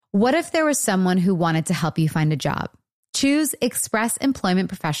What if there was someone who wanted to help you find a job? Choose Express Employment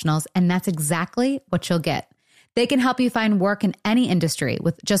Professionals, and that's exactly what you'll get. They can help you find work in any industry.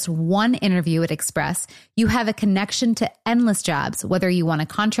 With just one interview at Express, you have a connection to endless jobs, whether you want a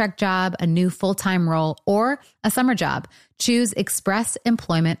contract job, a new full-time role, or a summer job. Choose Express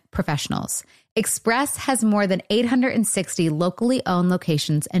Employment Professionals. Express has more than 860 locally owned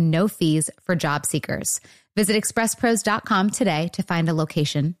locations and no fees for job seekers. Visit expresspros.com today to find a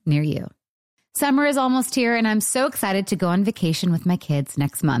location near you. Summer is almost here, and I'm so excited to go on vacation with my kids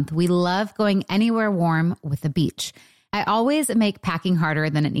next month. We love going anywhere warm with a beach. I always make packing harder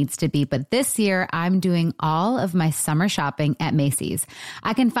than it needs to be, but this year I'm doing all of my summer shopping at Macy's.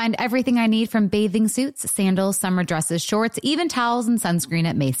 I can find everything I need from bathing suits, sandals, summer dresses, shorts, even towels and sunscreen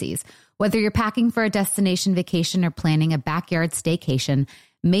at Macy's. Whether you're packing for a destination vacation or planning a backyard staycation,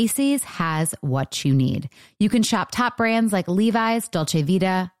 Macy's has what you need. You can shop top brands like Levi's, Dolce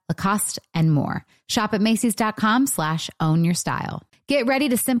Vita, Lacoste, and more. Shop at Macys.com/ownyourstyle. Get ready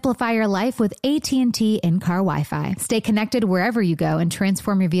to simplify your life with AT&T in-car Wi-Fi. Stay connected wherever you go and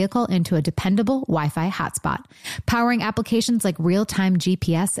transform your vehicle into a dependable Wi-Fi hotspot. Powering applications like real-time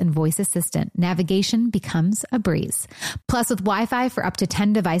GPS and voice assistant, navigation becomes a breeze. Plus, with Wi-Fi for up to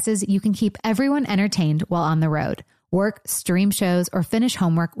 10 devices, you can keep everyone entertained while on the road. Work, stream shows, or finish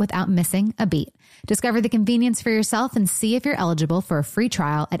homework without missing a beat. Discover the convenience for yourself and see if you're eligible for a free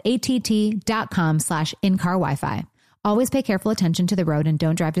trial at att.com/in-car Wi-Fi. Always pay careful attention to the road and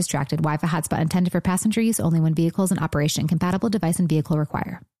don't drive distracted. Wi-Fi hotspot intended for passenger use only when vehicles in operation. Compatible device and vehicle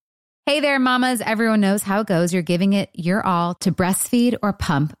require. Hey there, mamas. Everyone knows how it goes. You're giving it your all to breastfeed or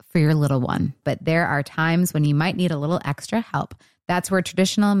pump for your little one. But there are times when you might need a little extra help. That's where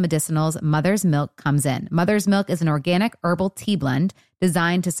Traditional Medicinal's Mother's Milk comes in. Mother's Milk is an organic herbal tea blend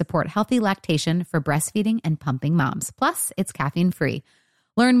designed to support healthy lactation for breastfeeding and pumping moms. Plus, it's caffeine-free.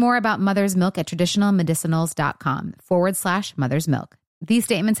 Learn more about Mother's Milk at traditionalmedicinals.com/Mother's Milk. These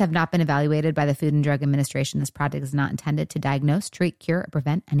statements have not been evaluated by the Food and Drug Administration. This product is not intended to diagnose, treat, cure, or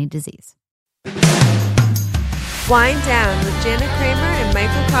prevent any disease. Wind Down with Jana Kramer and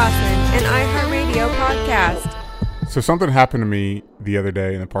Michael Kaufman, an iHeartRadio podcast. So something happened to me the other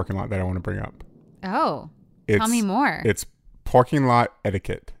day in the parking lot that I want to bring up. Oh, tell me more. It's parking lot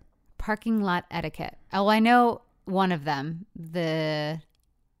etiquette. Parking lot etiquette. Oh, I know one of them. The,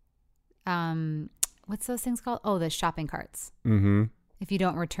 what's those things called? Oh, the shopping carts. Mm-hmm. If you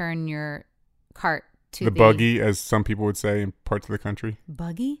don't return your cart to the buggy, as some people would say in parts of the country.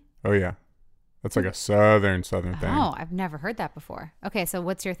 Buggy? Oh, yeah. That's like a southern thing. Oh, I've never heard that before. Okay, so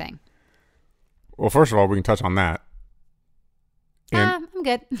what's your thing? Well, first of all, we can touch on that. I'm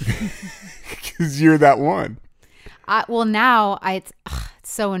good. Because you're that one. Well, now it's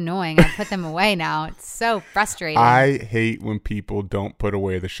so annoying. I put them away now. It's so frustrating. I hate when people don't put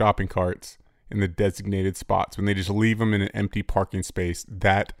away the shopping carts in the designated spots. When they just leave them in an empty parking space,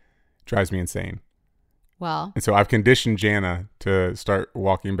 that drives me insane. Well. And so I've conditioned Jana to start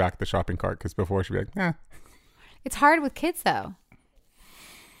walking back the shopping cart because before she'd be like, nah. It's hard with kids, though.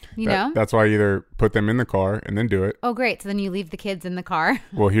 You know? That's why I either put them in the car and then do it. Oh, great. So then you leave the kids in the car.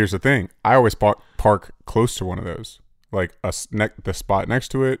 Well, here's the thing. I always park close to one of those. Like the spot next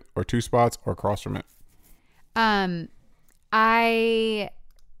to it or two spots or across from it. I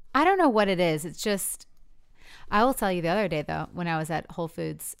don't know what it is. It's just, I will tell you the other day, though, when I was at Whole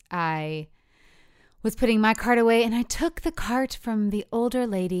Foods, I was putting my cart away and I took the cart from the older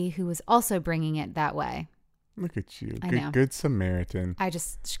lady who was also bringing it that way. Look at you. I know. Good Samaritan. I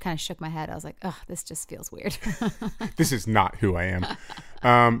just kind of shook my head. I was like, oh, this just feels weird. This is not who I am.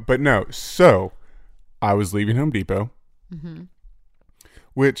 But no, so I was leaving Home Depot,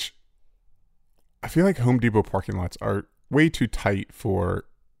 which I feel like Home Depot parking lots are way too tight for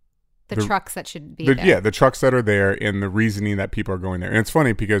the trucks that should be there. Yeah, the trucks that are there and the reasoning that people are going there. And it's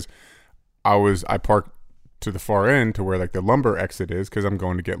funny because I parked to the far end to where like the lumber exit is because I'm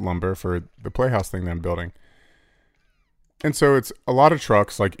going to get lumber for the playhouse thing that I'm building. And so it's a lot of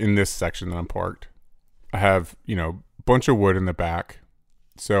trucks like in this section that I'm parked. I have, a bunch of wood in the back.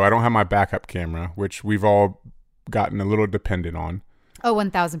 So I don't have my backup camera, which we've all gotten a little dependent on. Oh,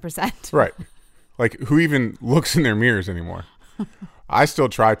 1,000%. Right. Like who even looks in their mirrors anymore? I still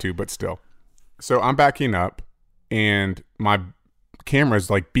try to, but still. So I'm backing up and my camera's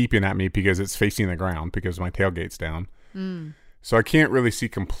like beeping at me because it's facing the ground because my tailgate's down. So I can't really see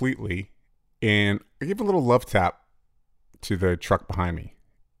completely. And I give a little love tap to the truck behind me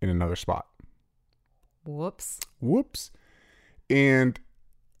in another spot. Whoops. And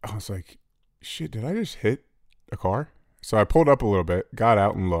I was like, shit, did I just hit a car? So I pulled up a little bit, got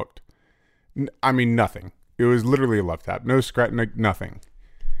out and looked. Nothing. It was literally a love tap. No scratch, nothing.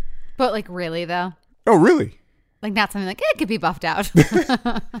 But like really though? Oh, really? Like not something like, it could be buffed out.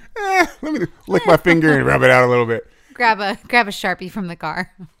 Let me lick my finger and rub it out a little bit. grab a Sharpie from the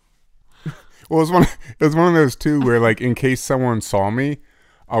car. Well, it was one of those too where like in case someone saw me,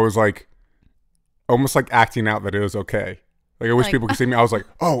 I was like almost like acting out that it was okay. Like I wish people could see me. I was like,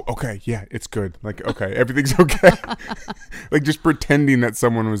 oh, okay, yeah, it's good. Like, okay, everything's okay. Like just pretending that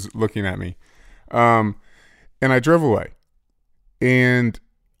someone was looking at me. And I drove away.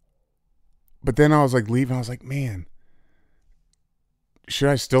 But then I was like leaving. I was like, man, should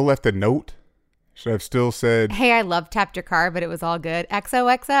I still left a note? Should I have still said, hey, I love tapped your car, but it was all good.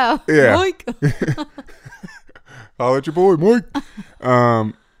 XOXO. Yeah. Mike. I'll let your boy, Mike.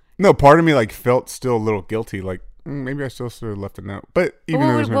 No, part of me like felt still a little guilty. Like maybe I still should have left a note. But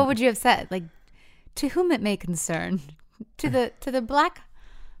even what would you have said? Like, to whom it may concern, to the black,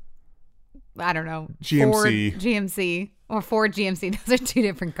 I don't know, GMC. Ford GMC or Ford GMC. Those are two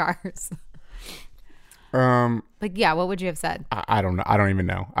different cars. Like, yeah, what would you have said? I don't know. I don't even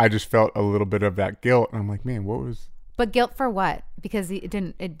know. I just felt a little bit of that guilt. And I'm like, man, what was... But guilt for what? Because it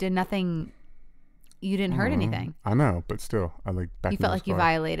did nothing. You didn't hurt anything. I know, but still, I like back. You felt like you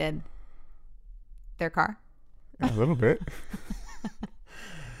violated their car? Yeah, a little bit.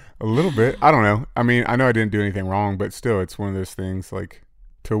 A little bit. I don't know. I mean, I know I didn't do anything wrong, but still, it's one of those things like,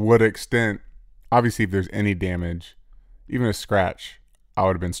 to what extent, obviously, if there's any damage, even a scratch, I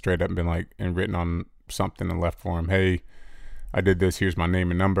would have been straight up and been like, and written on something and left for him, hey, I did this, here's my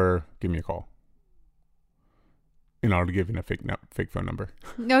name and number, give me a call. And I would give him a fake phone number.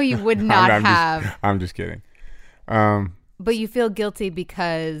 No, you would not have. I'm just kidding. But you feel guilty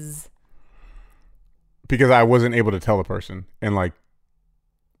because I wasn't able to tell the person, and like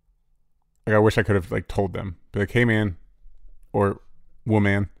I wish I could have like told them, be like, hey man, or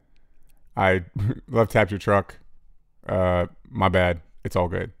woman, I left tapped your truck, my bad, it's all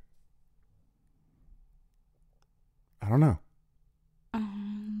good. I don't know.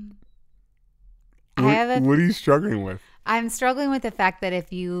 What are you struggling with? I'm struggling with the fact that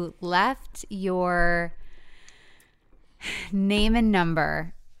if you left your name and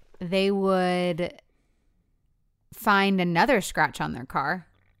number, they would find another scratch on their car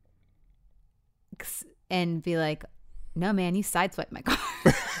and be like, no, man, you sideswiped my car.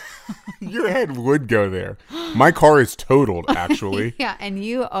 Your head would go there. My car is totaled, actually. Yeah, and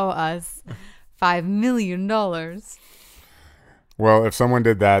you owe us $5 million. Well, if someone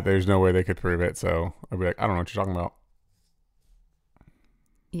did that, there's no way they could prove it. So I'd be like, I don't know what you're talking about.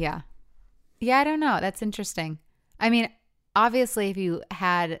 Yeah. Yeah, I don't know. That's interesting. I mean, obviously, if you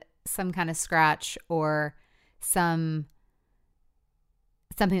had some kind of scratch or something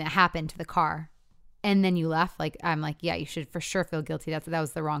that happened to the car and then you left, like, I'm like, yeah, you should for sure feel guilty. That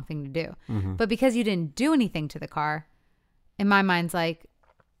was the wrong thing to do. Mm-hmm. But because you didn't do anything to the car, in my mind's like,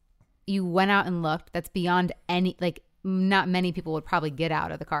 you went out and looked. That's beyond any, like, not many people would probably get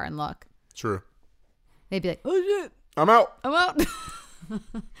out of the car and look. True. They'd be like, oh shit, I'm out.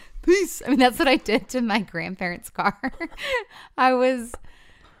 Peace. I mean, that's what I did to my grandparents' car. I was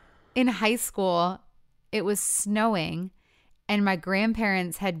in high school. It was snowing and my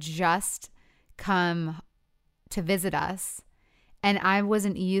grandparents had just come to visit us and I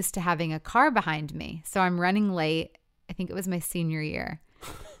wasn't used to having a car behind me. So I'm running late. I think it was my senior year.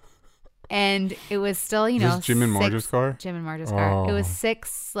 And it was still, you know, Jim and Marge's car? Jim and Marge's car. It was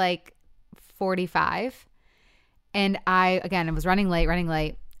 6:45. And I was running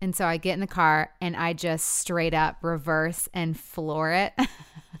late. And so I get in the car and I just straight up reverse and floor it.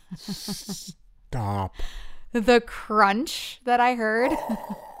 Stop. The crunch that I heard.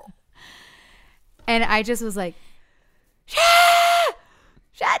 And I just was like, shut.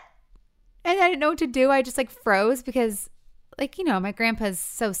 And I didn't know what to do. I just like froze because, like, you know, my grandpa's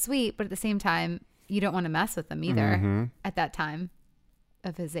so sweet, but at the same time, you don't want to mess with him either at that time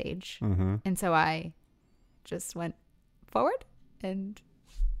of his age. Mm-hmm. And so I just went forward and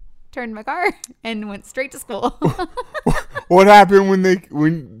turned my car and went straight to school. What happened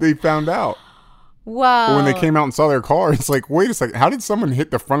when they found out? Well, or when they came out and saw their car, it's like, wait a second, how did someone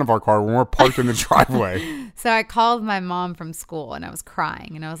hit the front of our car when we're parked in the driveway? So I called my mom from school and I was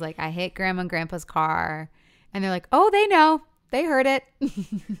crying and I was like, I hit Grandma and Grandpa's car. And they're like, oh, they know. They heard it.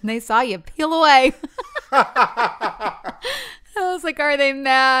 They saw you peel away. I was like, are they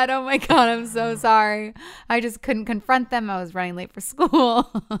mad? Oh my God, I'm so sorry. I just couldn't confront them. I was running late for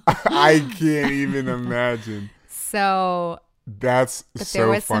school. I can't even imagine. So that's so funny. But there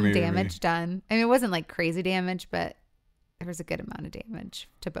was some damage done. I mean, it wasn't like crazy damage, but there was a good amount of damage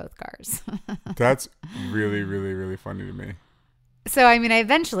to both cars. That's really, really, really funny to me. So, I mean, I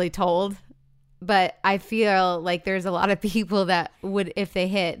eventually told but I feel like there's a lot of people that would, if they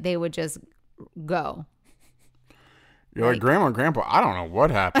hit, they would just go. You're like, Grandma and Grandpa, I don't know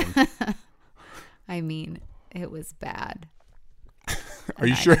what happened. I mean, it was bad. Are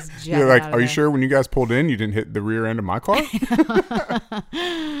you sure? You're like, are you sure when you guys pulled in, you didn't hit the rear end of my car?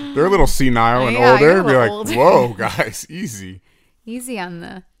 They're a little senile and older. Be like, older. Whoa, guys, easy. Easy on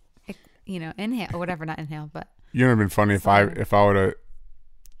the, inhale or whatever, not inhale, but. You know, it'd been funny if I would have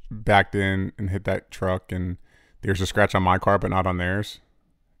backed in and hit that truck and there's a scratch on my car but not on theirs,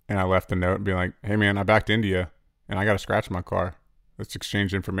 and I left a note and be like, hey man, I backed into you and I got a scratch in my car. Let's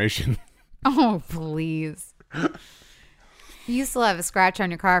exchange information. Oh, please. You still have a scratch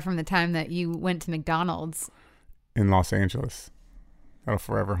on your car from the time that you went to McDonald's in Los Angeles. That'll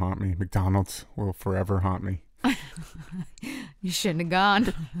forever haunt me. McDonald's will forever haunt me. You shouldn't have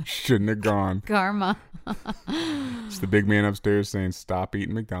gone. Shouldn't have gone. Karma. It's the big man upstairs saying, stop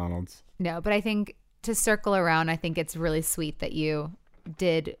eating McDonald's. No, but I think to circle around, I think it's really sweet that you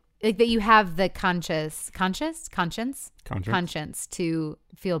did, like, that you have the conscience to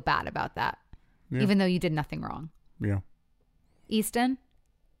feel bad about that, even though you did nothing wrong. Yeah. Easton,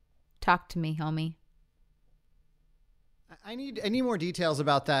 talk to me, homie. I need more details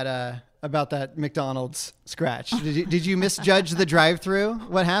about that McDonald's scratch. Did you misjudge the drive-through?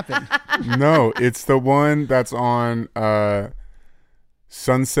 What happened? No, it's the one that's on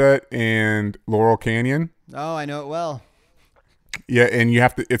Sunset and Laurel Canyon. Oh, I know it well. Yeah, and you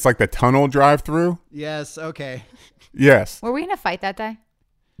have to. It's like the tunnel drive-through. Yes. Okay. Yes. Were we in a fight that day?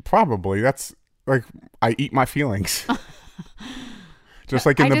 Probably. That's like I eat my feelings. Just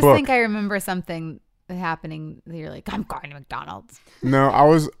like in the book. I just think I remember something happening. You're like, I'm going to McDonald's. No, I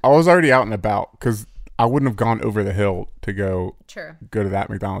was already out and about because I wouldn't have gone over the hill to go to that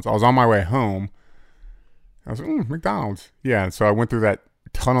McDonald's. I was on my way home. I was like, McDonald's. Yeah, and so I went through that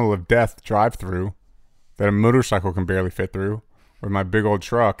tunnel of death drive-through that a motorcycle can barely fit through with my big old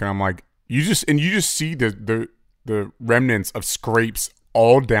truck, and I'm like, you just see the remnants of scrapes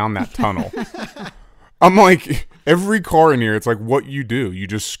all down that tunnel. I'm like, every car in here, it's like what you do. You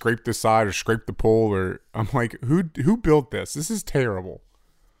just scrape the side or scrape the pole, or I'm like, who built this? This is terrible.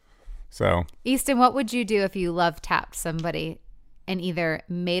 So, Easton, what would you do if you love tapped somebody and either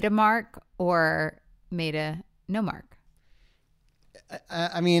made a mark or made a no mark?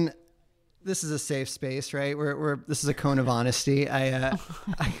 I mean, this is a safe space, right? This is a cone of honesty. I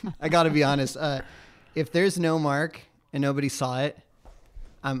got to be honest. If there's no mark and nobody saw it,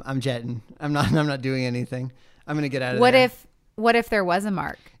 I'm jetting. I'm not doing anything. I'm gonna get out of there. What if there was a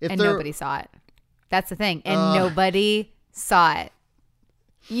mark and nobody saw it? That's the thing. And nobody saw it.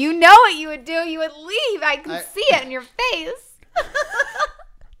 You know what you would do? You would leave. I can see it in your face.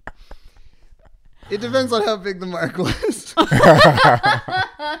 It depends on how big the mark was.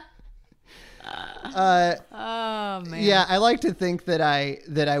 Oh man. Yeah, I like to think that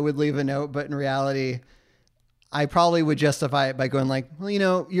I would leave a note, but in reality, I probably would justify it by going like,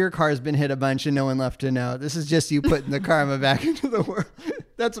 well, your car's been hit a bunch and no one left a note. This is just you putting the karma back into the world.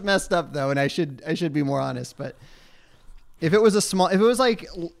 That's messed up though, and I should be more honest. But if it was like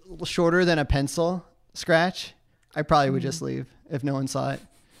shorter than a pencil scratch, I probably would just leave if no one saw it.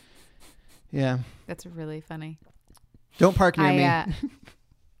 Yeah, that's really funny. Don't park near me.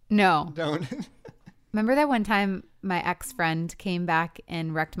 No, don't. Remember that one time my ex-friend came back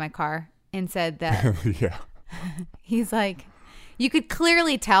and wrecked my car and said that. Yeah. He's like, you could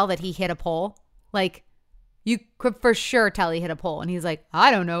clearly tell that he hit a pole. Like, you could for sure tell he hit a pole. And he's like, I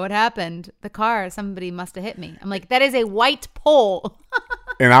don't know what happened. The car, somebody must have hit me. I'm like, that is a white pole.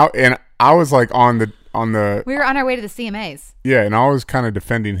 and I was like on the. We were on our way to the CMAs. Yeah, and I was kind of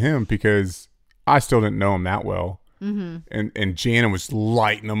defending him because I still didn't know him that well. Mm-hmm. And Jana was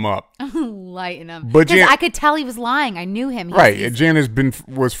lighting him up. Lighting him. But I could tell he was lying. I knew him. Jana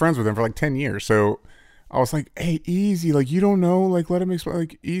was friends with him for like 10 years. So I was like, hey, easy. Like, you don't know. Like, let him explain.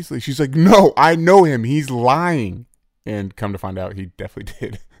 Like, easily. She's like, no, I know him. He's lying. And come to find out, he definitely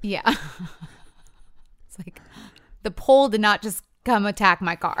did. Yeah. It's like, the pole did not just come attack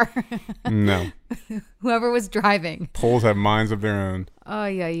my car. No. Whoever was driving. Poles have minds of their own. Oh,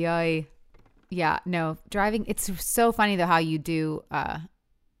 yeah. Yeah, no. Driving, it's so funny, though, how you do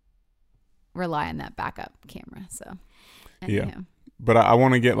rely on that backup camera. So, yeah. But I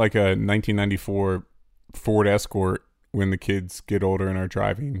want to get like a 1994 Ford Escort when the kids get older and are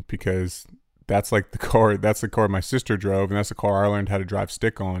driving, because that's like the car my sister drove, and that's the car I learned how to drive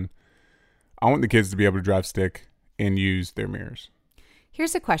stick on. I want the kids to be able to drive stick and use their mirrors.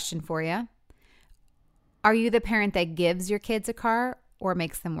 Here's a question for you. Are you the parent that gives your kids a car or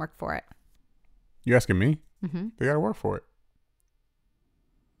makes them work for it? You asking me? Mm-hmm. They got to work for it.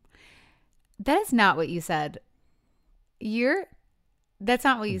 That is not what you said. That's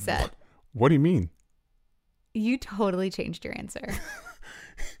not what you said. What do you mean? You totally changed your answer.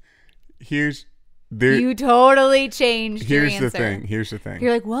 You totally changed your answer. Here's the thing.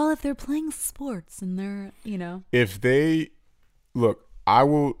 You're like, well, if they're playing sports and they're, If they look, I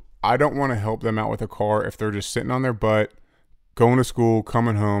don't want to help them out with a car if they're just sitting on their butt, going to school,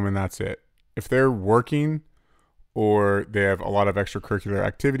 coming home, and that's it. If they're working or they have a lot of extracurricular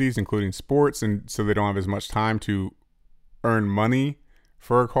activities, including sports, and so they don't have as much time to earn money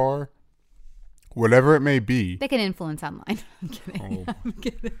for a car, whatever it may be. They can influence online. I'm kidding. Oh. I'm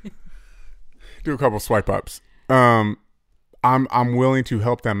kidding. Do a couple swipe ups. I'm willing to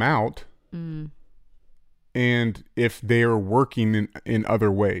help them out. And if they are working in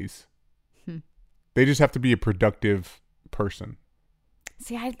other ways, they just have to be a productive person.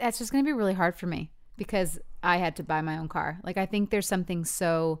 See, that's just going to be really hard for me because I had to buy my own car. Like, I think there's something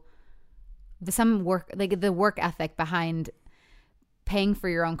some work, like the work ethic behind paying for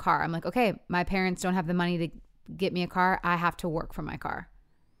your own car. I'm like, okay, my parents don't have the money to get me a car. I have to work for my car.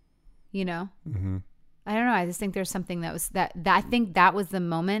 Mm-hmm. I don't know. I just think there's something that was that I think that was the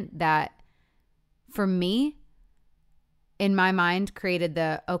moment that for me in my mind created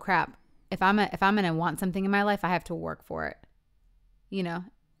the, oh crap, if I'm going to want something in my life, I have to work for it,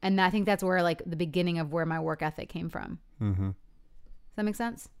 and I think that's where like the beginning of where my work ethic came from. Mm-hmm. Does that make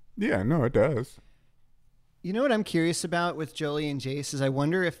sense? Yeah, no, it does. You know what I'm curious about with Jolie and Jace is I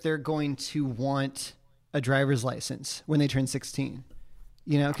wonder if they're going to want a driver's license when they turn 16.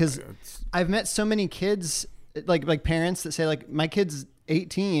 Because I've met so many kids, like parents that say, like, my kid's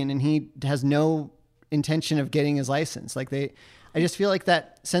 18 and he has no intention of getting his license. Like I just feel like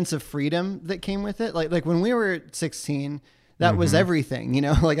that sense of freedom that came with it. Like when we were 16, that was everything,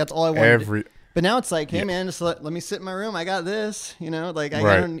 like that's all I wanted. But now it's like, hey man, just let me sit in my room. I got this, like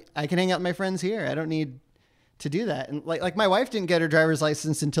I can hang out with my friends here. I don't need to do that. And like my wife didn't get her driver's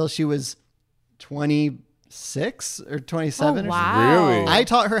license until she was 26 or 27. Oh, wow. Really? I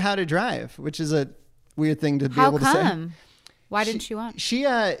taught her how to drive, which is a weird thing to be able to say. Why didn't she want? She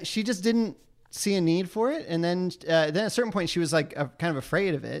just didn't see a need for it, and then at a certain point she was like kind of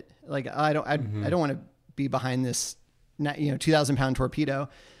afraid of it. Like I don't want to be behind this 2,000-pound torpedo.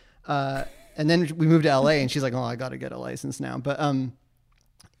 And then we moved to LA, and she's like, oh, I got to get a license now. But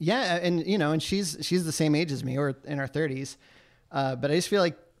yeah, and and she's the same age as me, or in our 30s. But I just feel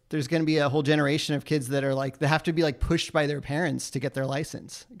like there's going to be a whole generation of kids that are like, they have to be like pushed by their parents to get their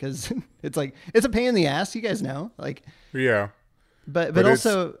license because it's like, it's a pain in the ass. You guys know, like, yeah, but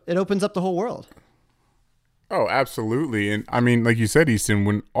also it opens up the whole world. Oh, absolutely. And I mean, like you said, Easton,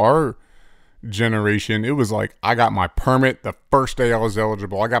 when our generation, it was like, I got my permit the first day I was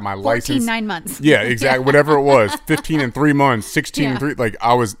eligible. I got my license. 9 months. Yeah, exactly. Whatever it was, 15 and 3 months, 16 and 3. Like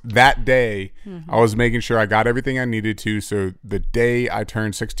I was that day, I was making sure I got everything I needed to. So the day I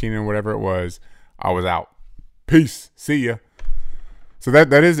turned 16 and whatever it was, I was out. Peace. See ya. So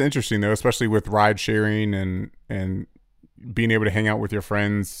that is interesting though, especially with ride sharing and being able to hang out with your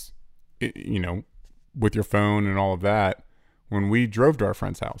friends, with your phone and all of that. When we drove to our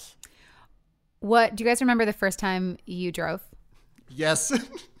friend's house. What do you guys remember the first time you drove? Yes.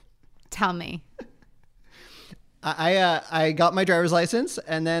 Tell me. I got my driver's license,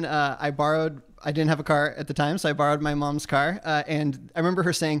 and then I didn't have a car at the time, so I borrowed my mom's car. And I remember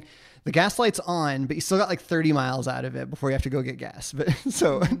her saying, the gas light's on, but you still got like 30 miles out of it before you have to go get gas. But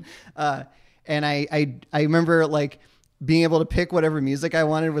so, and I remember like being able to pick whatever music I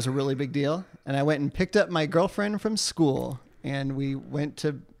wanted was a really big deal. And I went and picked up my girlfriend from school, and we went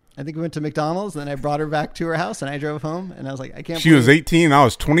to McDonald's, and then I brought her back to her house, and I drove home, and I was like, I can't She was 18, I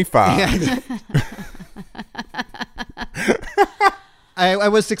was 25. Yeah. I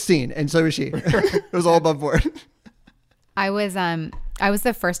was 16, and so was she. It was all above board. I was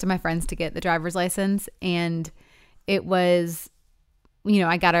the first of my friends to get the driver's license, and it was,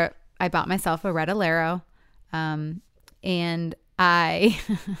 I bought myself a red Alero, and I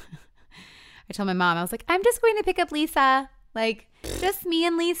told my mom, I was like, I'm just going to pick up Lisa. Like, just me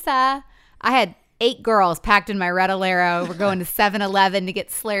and Lisa. I had 8 girls packed in my red Alero. We're going to 7-Eleven to get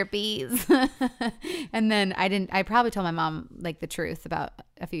Slurpees. And then I probably told my mom like the truth about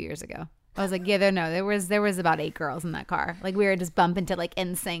a few years ago. I was like, yeah, there was about 8 girls in that car. Like we were just bumping to like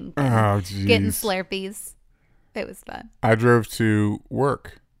NSYNC and getting Slurpees. It was fun. I drove to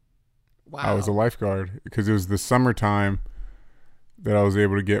work. Wow. I was a lifeguard because it was the summertime that I was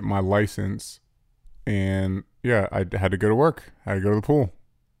able to get my license. And yeah, I had to go to work. I had to go to the pool.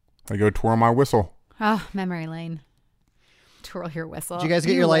 I go twirl my whistle. Oh, memory lane. Twirl your whistle. Did you guys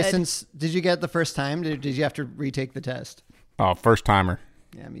get your license? Did you get it the first time? Did you have to retake the test? Oh, first timer.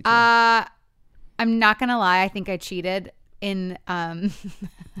 Yeah, me too. I'm not gonna lie. I think I cheated in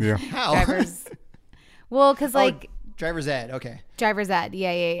Yeah. How? driver's. Well, because like driver's ed. Okay. driver's ed.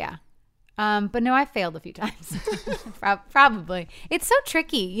 Yeah. But no, I failed a few times. Probably. It's so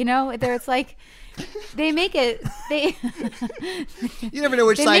tricky, you know. There, it's like they make it. You never know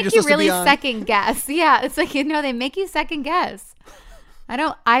which They side make you're you supposed really to be on. second guess. Yeah, it's like, you know, they make you second guess.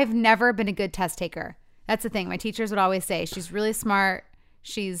 I've never been a good test taker. That's the thing. My teachers would always say she's really smart.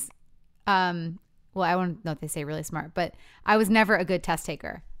 She's, well, I don't know if they say really smart, but I was never a good test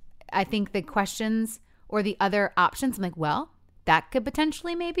taker. I think the questions or the other options, I'm like, well, that could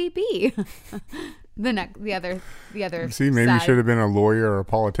potentially maybe be the other. See, maybe you side. should have been a lawyer or a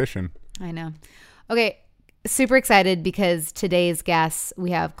politician. I know. Okay. Super excited because today's guests,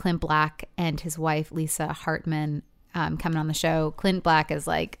 we have Clint Black and his wife, Lisa Hartman, coming on the show. Clint Black is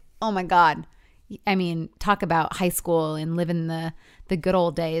like, oh my God. I mean, talk about high school and living the good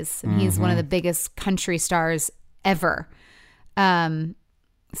old days. And he's one of the biggest country stars ever.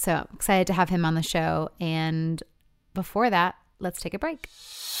 So excited to have him on the show. And before that, let's take a break.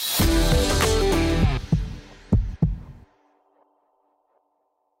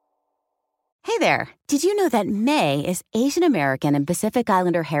 Hey there. Did you know that May is Asian American and Pacific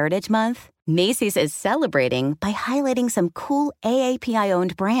Islander Heritage Month? Macy's is celebrating by highlighting some cool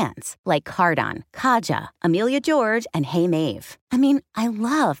AAPI-owned brands like Cardon, Kaja, Amelia George, and Hey Mave. I mean, I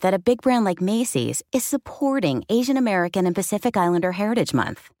love that a big brand like Macy's is supporting Asian American and Pacific Islander Heritage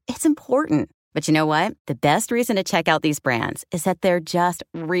Month. It's important. But you know what? The best reason to check out these brands is that they're just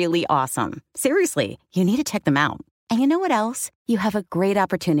really awesome. Seriously, you need to check them out. And you know what else? You have a great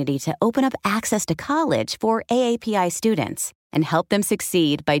opportunity to open up access to college for AAPI students and help them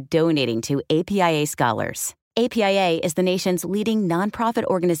succeed by donating to APIA Scholars. APIA is the nation's leading nonprofit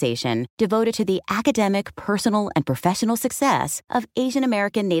organization devoted to the academic, personal, and professional success of Asian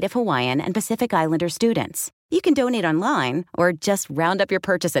American, Native Hawaiian, and Pacific Islander students. You can donate online or just round up your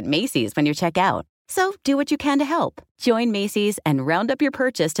purchase at Macy's when you check out. So do what you can to help. Join Macy's and round up your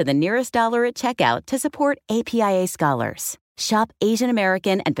purchase to the nearest dollar at checkout to support APIA Scholars. Shop Asian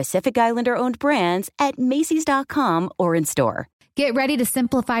American and Pacific Islander-owned brands at Macys.com or in store. Get ready to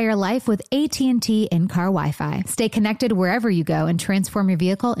simplify your life with AT&T in-car Wi-Fi. Stay connected wherever you go and transform your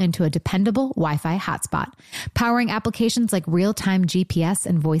vehicle into a dependable Wi-Fi hotspot. Powering applications like real-time GPS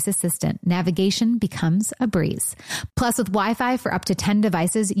and voice assistant, navigation becomes a breeze. Plus, with Wi-Fi for up to 10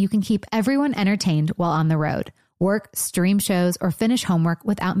 devices, you can keep everyone entertained while on the road. Work, stream shows, or finish homework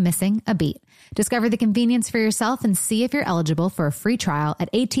without missing a beat. Discover the convenience for yourself and see if you're eligible for a free trial at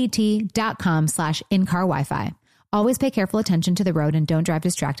att.com/in-car Wi-Fi. Always pay careful attention to the road and don't drive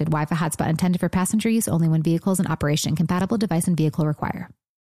distracted. Wi-Fi hotspot intended for passenger use only when vehicles in operation. Compatible device and vehicle require.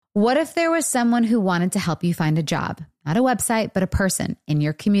 What if there was someone who wanted to help you find a job? Not a website, but a person in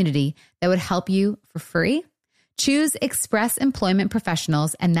your community that would help you for free? Choose Express Employment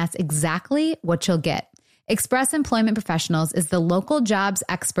Professionals, and that's exactly what you'll get. Express Employment Professionals is the local jobs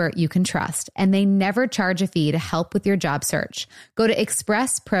expert you can trust, and they never charge a fee to help with your job search. Go to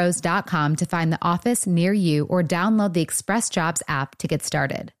expresspros.com to find the office near you or download the Express Jobs app to get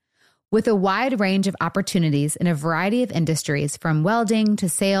started. With a wide range of opportunities in a variety of industries, from welding to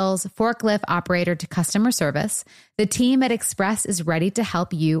sales, forklift operator to customer service, the team at Express is ready to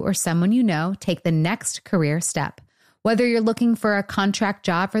help you or someone you know take the next career step. Whether you're looking for a contract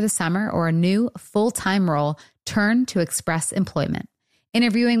job for the summer or a new full-time role, turn to Express Employment.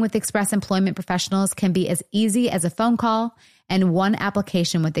 Interviewing with Express Employment Professionals can be as easy as a phone call, and one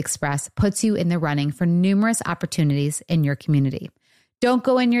application with Express puts you in the running for numerous opportunities in your community. Don't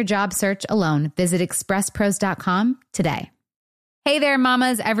go in your job search alone. Visit expresspros.com today. Hey there,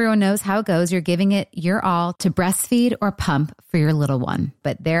 mamas. Everyone knows how it goes. You're giving it your all to breastfeed or pump for your little one.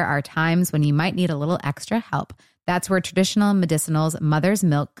 But there are times when you might need a little extra help. That's where Traditional Medicinals Mother's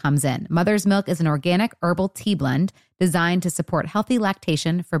Milk comes in. Mother's Milk is an organic herbal tea blend designed to support healthy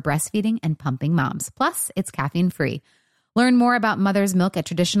lactation for breastfeeding and pumping moms. Plus, it's caffeine-free. Learn more about Mother's Milk at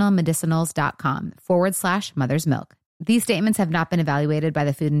traditionalmedicinals.com/Mother's Milk. These statements have not been evaluated by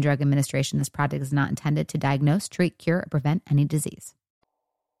the Food and Drug Administration. This product is not intended to diagnose, treat, cure, or prevent any disease.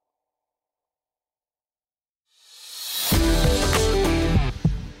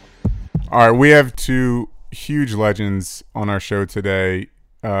 All right, we have two huge legends on our show today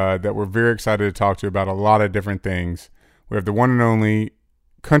that we're very excited to talk to about a lot of different things. We have the one and only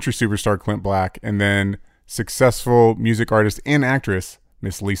country superstar Clint Black, and then successful music artist and actress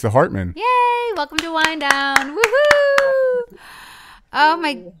Miss Lisa Hartman. Yay! Welcome to Wind Down. Woohoo! Oh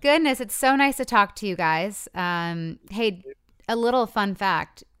my goodness, it's so nice to talk to you guys. Hey, a little fun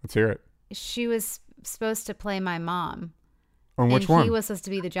fact. Let's hear it. She was supposed to play my mom. On which and one? he was supposed to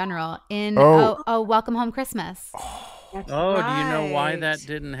be the general in Oh. Welcome Home Christmas. Oh, do you know why that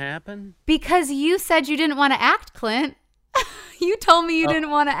didn't happen? Because you said you didn't want to act, Clint. You told me you didn't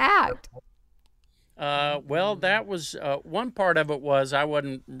want to act. Well, that was one part of it was I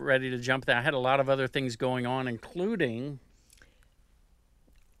wasn't ready to jump there. I had a lot of other things going on, including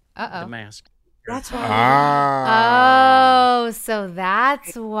the mask. That's why. Ah. Oh, so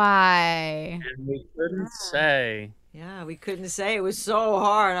that's why. And we couldn't say. Yeah, we couldn't say. It was so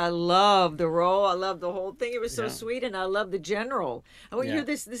hard. I loved the role. I loved the whole thing. It was so sweet, and I loved the general. Oh, you're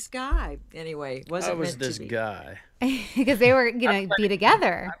this guy. Anyway, wasn't I was meant this to be. guy. Because they were going to be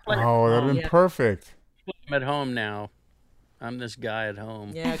together. Oh, that'd have been perfect. I'm at home now. I'm this guy at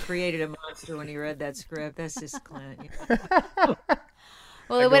home. Yeah, created a monster when he read that script. That's just Clint.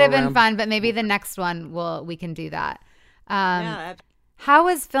 Well, it would have been fun, but maybe the next one we can do that. How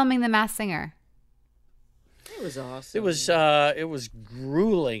was filming The Masked Singer? It was awesome. It was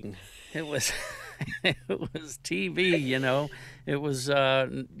grueling. It was it was TV, you know. It was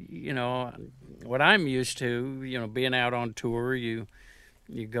you know, what I'm used to, you know, being out on tour, you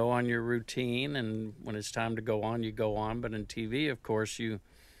go on your routine, and when it's time to go on, you go on. But in TV, of course, you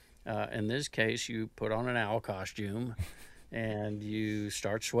in this case, you put on an owl costume and you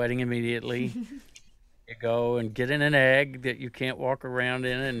start sweating immediately. You go and get in an egg that you can't walk around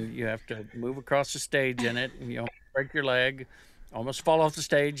in, and you have to move across the stage in it. And you break your leg, almost fall off the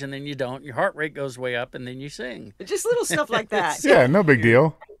stage, and then you don't. Your heart rate goes way up, and then you sing. Just little stuff like that. Yeah, no big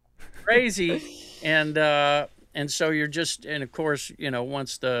deal. Crazy, and so you're just, and of course, you know,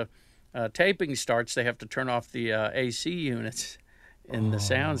 once the taping starts, they have to turn off the AC units in the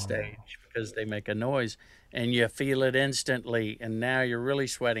soundstage because they make a noise, and you feel it instantly, and now you're really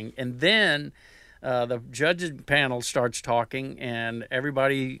sweating, and then. The judges panel starts talking, and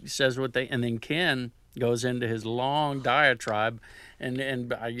everybody says what they, and then Ken goes into his long diatribe, and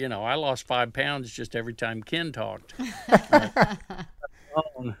you know, I lost 5 pounds just every time Ken talked.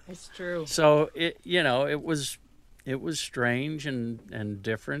 It's true. So it was strange and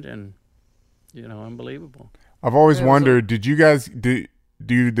different, and you know, unbelievable. I've always wondered, did you guys do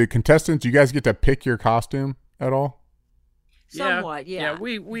the contestants? You guys get to pick your costume at all? Somewhat, yeah.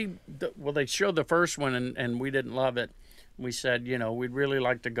 Well, they showed the first one, and we didn't love it. We said, you know, we'd really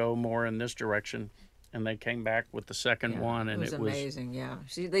like to go more in this direction, and they came back with the second one, and it was amazing. Yeah,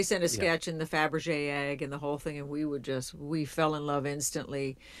 they sent a sketch in the Fabergé egg and the whole thing, and we fell in love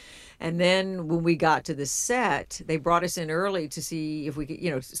instantly. And then when we got to the set, they brought us in early to see if we could,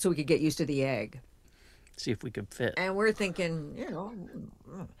 you know, so we could get used to the egg. See if we could fit. And we're thinking, you know,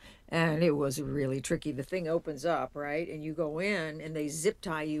 and it was really tricky. The thing opens up, right? And you go in and they zip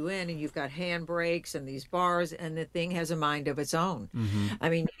tie you in, and you've got handbrakes and these bars, and the thing has a mind of its own. Mm-hmm. I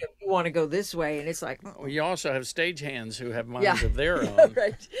mean, you want to go this way, and it's like... Well, you also have stagehands who have minds of their own.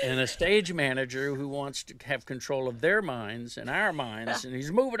 Right. And a stage manager who wants to have control of their minds and our minds, and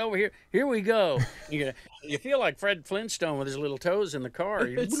he's moving over here. Here we go. You feel like Fred Flintstone with his little toes in the car.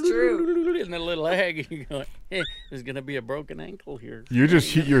 It's true. In the little egg, you go, hey, there's going to be a broken ankle here.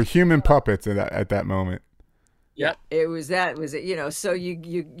 You're human puppets at that moment. Yep. It was you know, so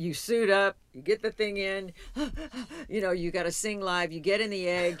you suit up, you get the thing in, you know, you got to sing live, you get in the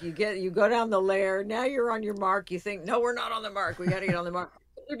egg, you go down the layer, now you're on your mark, you think, no, we're not on the mark, we got to get on the mark.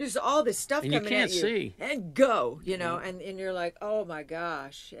 There's all this stuff and coming you can't at you. See. And go, you know, and you're like, oh my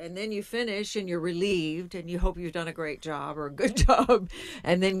gosh. And then you finish and you're relieved and you hope you've done a great job or a good job.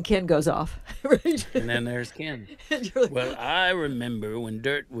 And then Ken goes off. Right? And then there's Ken. Like, well, I remember when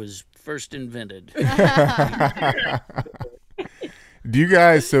dirt was first invented. Do you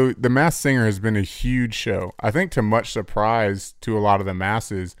guys, so The Masked Singer has been a huge show, I think to much surprise to a lot of the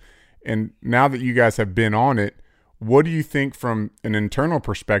masses. And now that you guys have been on it, what do you think from an internal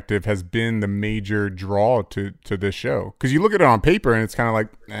perspective has been the major draw to this show? Because you look at it on paper and it's kind of like,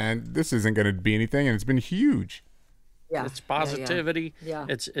 this isn't going to be anything, and it's been huge. Yeah, it's positivity. Yeah.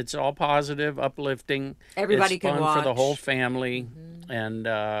 It's all positive, uplifting. Everybody it's can fun watch. for the whole family, and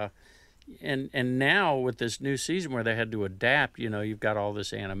now with this new season where they had to adapt, you know, you've got all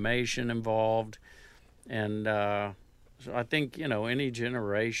this animation involved, and so I think, you know, any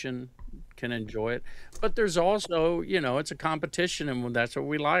generation can enjoy it, but there's also, you know, it's a competition, and that's what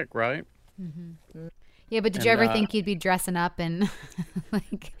we like, right? Mm-hmm. Yeah, but did you ever think you'd be dressing up in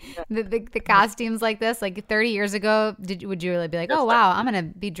like the costumes like this? Like 30 years ago, would you really be like, oh wow, I'm gonna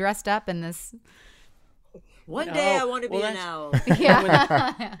be dressed up in this? One day I want to be an owl.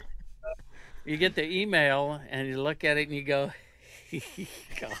 Yeah. You get the email and you look at it and you go,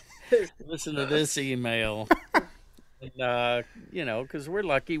 God, listen to this email. And, you know, because we're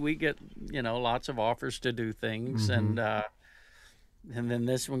lucky, we get, you know, lots of offers to do things. Mm-hmm. And then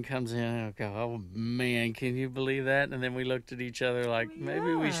this one comes in, and I go, oh man, can you believe that? And then we looked at each other like,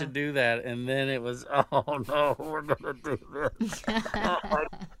 maybe we should do that. And then it was, oh no, we're gonna do this. We're gonna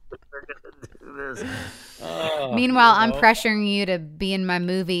do this. Oh, Meanwhile, I'm pressuring you to be in my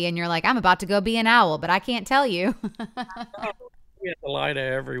movie, and you're like, I'm about to go be an owl, but I can't tell you. We have to lie to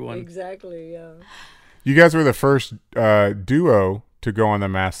everyone. Exactly. Yeah. You guys were the first duo to go on The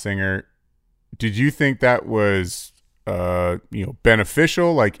Masked Singer. Did you think that was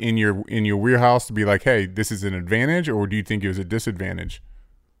beneficial, like in your wheelhouse, to be like, hey, this is an advantage, or do you think it was a disadvantage?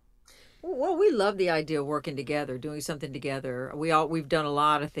 Well, we love the idea of working together, doing something together. We've done a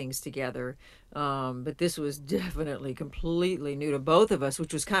lot of things together, but this was definitely completely new to both of us,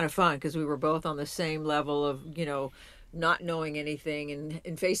 which was kind of fun because we were both on the same level of not knowing anything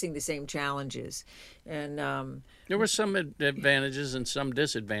and facing the same challenges. And there were some advantages and some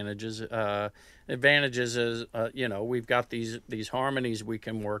disadvantages. Advantages is, we've got these harmonies we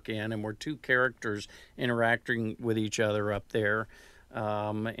can work in, and we're two characters interacting with each other up there.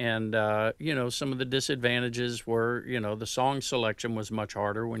 Some of the disadvantages were, the song selection was much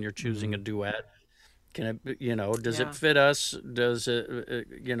harder when you're choosing a duet. Can it, does it fit us? Does it,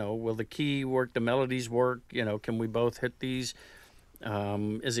 will the key work? The melodies work? Can we both hit these?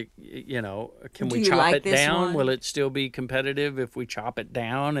 Is it, can we chop it down? Will it still be competitive if we chop it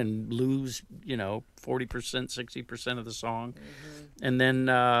down and lose, 40%, 60% of the song? Mm-hmm. And then,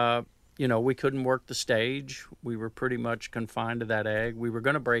 we couldn't work the stage. We were pretty much confined to that egg. We were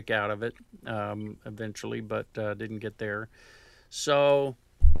going to break out of it eventually, but didn't get there. So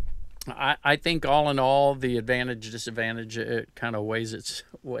I think all in all, the advantage, disadvantage, it kind of weighs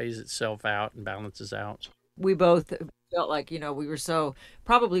itself out and balances out. We both felt like, we were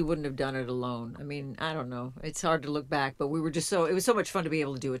probably wouldn't have done it alone. I mean, I don't know. It's hard to look back, but we were it was so much fun to be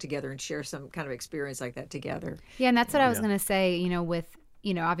able to do it together and share some kind of experience like that together. Yeah, and that's what I was going to say, with,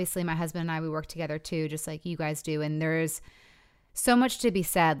 obviously my husband and I, we work together too, just like you guys do. And there's so much to be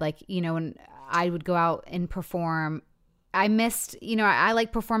said. Like, when I would go out and perform, I missed, I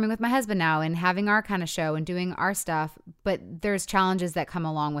like performing with my husband now and having our kind of show and doing our stuff, but there's challenges that come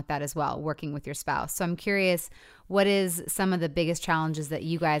along with that as well, working with your spouse. So I'm curious, what is some of the biggest challenges that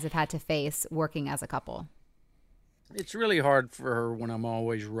you guys have had to face working as a couple? It's really hard for her when I'm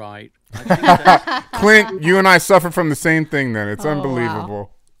always right. I think that's... Clint, you and I suffer from the same thing then. It's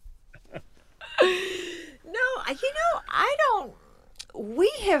unbelievable. Wow. No, I don't,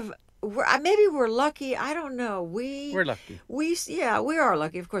 maybe we're lucky. I don't know. We're lucky. We are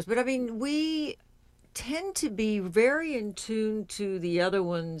lucky, of course. But I mean, we tend to be very in tune to the other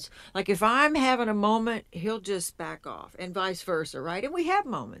ones. Like if I'm having a moment, he'll just back off, and vice versa, right? And we have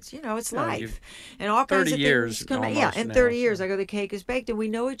moments, it's life, and all kinds of things come. Yeah, in 30 years, I go, the cake is baked, and we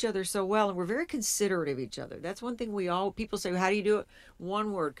know each other so well, and we're very considerate of each other. That's one thing people say, how do you do it?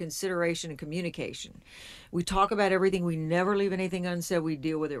 One word: consideration and communication. We talk about everything. We never leave anything unsaid. We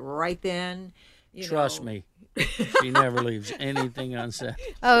deal with it right then. Trust me. She never leaves anything unsaid.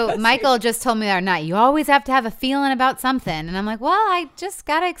 Oh, Michael just told me that night, you always have to have a feeling about something. And I'm like, well, I just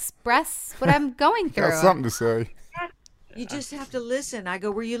got to express what I'm going through. Got something to say. You just have to listen. I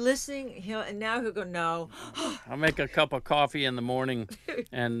go, were you listening? Now he'll go, no. I'll make a cup of coffee in the morning,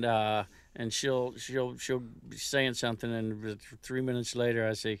 and she'll be saying something, and 3 minutes later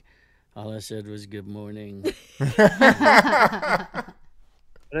I say, all I said was good morning.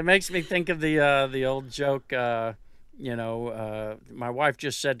 But it makes me think of the old joke, my wife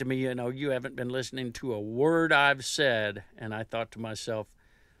just said to me, you haven't been listening to a word I've said. And I thought to myself,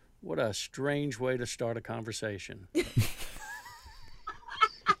 what a strange way to start a conversation.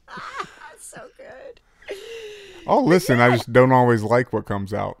 So good. Oh, listen, I just don't always like what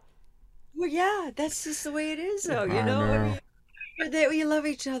comes out. Well, yeah, that's just the way it is, though. I know. We love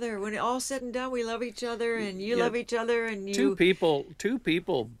each other. When all's said and done, we love each other, and you love each other, and you. Two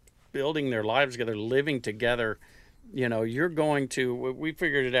people building their lives together, living together. You're going to. We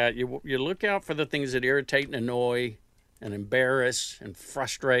figured it out. You look out for the things that irritate and annoy, and embarrass and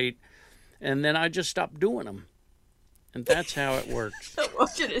frustrate, and then I just stopped doing them. And that's how it works.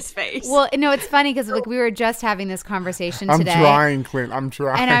 Look at his face. Well, no, it's funny because we were just having this conversation today. I'm trying, Clint. I'm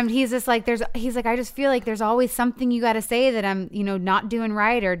trying. And he's just like, I just feel like there's always something you got to say that I'm, not doing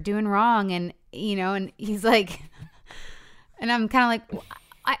right or doing wrong. And, and he's like, and I'm kind of like,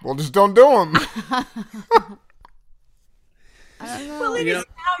 well, just don't do them. Well, it is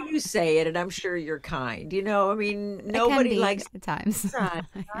how you say it, and I'm sure you're kind. I mean, nobody likes at times. Right?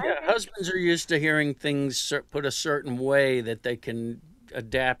 Yeah, husbands are used to hearing things put a certain way that they can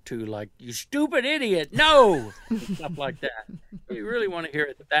adapt to, like, you stupid idiot, no! Stuff like that. You really want to hear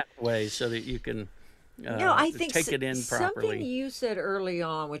it that way so that you can No, I think take it in something properly. you said early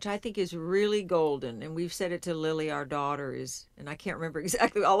on, which I think is really golden, and we've said it to Lily, our daughter, is, and I can't remember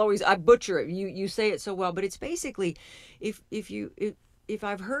exactly. I butcher it. You say it so well, but it's basically, if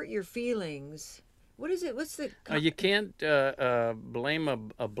I've hurt your feelings, what is it? What's the? You can't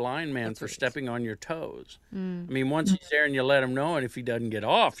blame a blind man for stepping on your toes. I mean, once he's there and you let him know, and if he doesn't get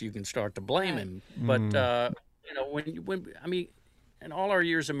off, you can start to blame him. But when I mean, in all our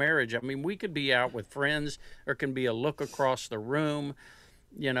years of marriage, I mean, we could be out with friends. There can be a look across the room,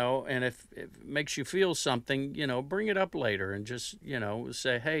 and if it makes you feel something, bring it up later and just,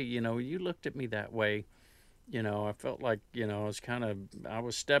 say, hey, you looked at me that way. I felt like, I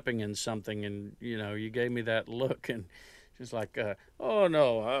was stepping in something and, you gave me that look and just like, oh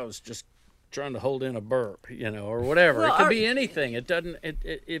no, I was just trying to hold in a burp, or whatever. Well, it could be anything. It doesn't,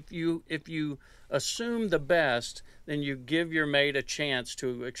 if you assume the best, then you give your mate a chance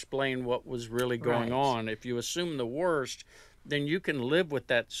to explain what was really going on. If you assume the worst, then you can live with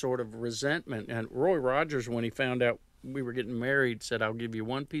that sort of resentment. And Roy Rogers, when he found out we were getting married, said, I'll give you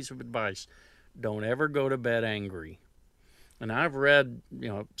one piece of advice. Don't ever go to bed angry. And I've read,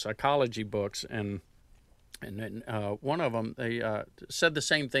 psychology books, and one of them, they said the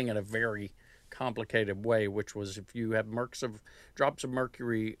same thing in a very complicated way, which was if you have drops of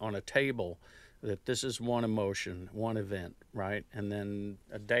mercury on a table, that this is one emotion, one event, right? And then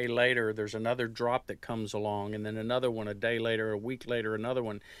a day later, there's another drop that comes along, and then another one a day later, a week later, another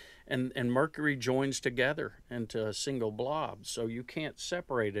one. And mercury joins together into a single blob, so you can't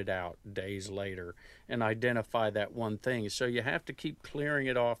separate it out days later and identify that one thing. So you have to keep clearing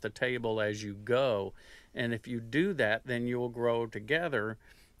it off the table as you go, and if you do that, then you'll grow together,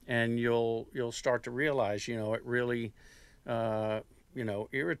 and you'll start to realize, it really,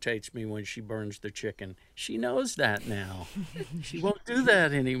 irritates me when she burns the chicken. She knows that now. She won't do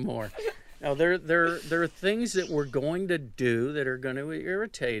that anymore. Now, there are things that we're going to do that are going to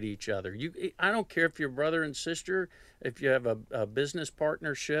irritate each other. I don't care if you're brother and sister, if you have a business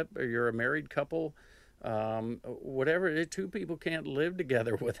partnership, or you're a married couple, whatever. Two people can't live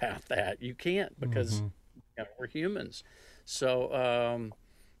together without that. You can't, because we're humans. So,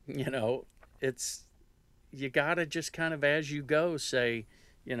 it's, you got to just kind of, as you go, say,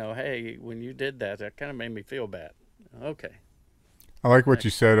 hey, when you did that, that kind of made me feel bad. Okay. I like what you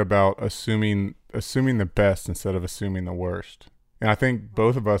said about assuming the best instead of assuming the worst. And I think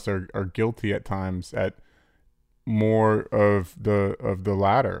both of us are guilty at times at more of the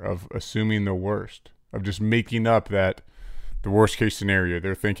latter, of assuming the worst, of just making up that the worst case scenario,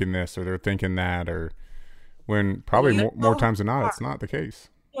 they're thinking this or they're thinking that, or when probably more times than not, it's not the case.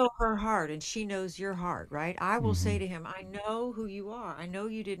 Know her heart, and she knows your heart, right? I will say to him, I know who you are. I know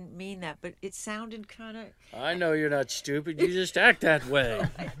you didn't mean that, but it sounded kind of... I know you're not stupid. You just act that way.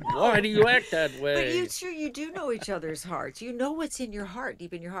 Why do you act that way? But you do know each other's hearts. You know what's in your heart,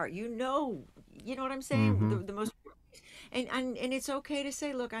 deep in your heart. You know what I'm saying? The most... And it's okay to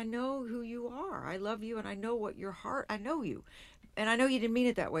say, look, I know who you are. I love you, and I know what your heart... I know you. And I know you didn't mean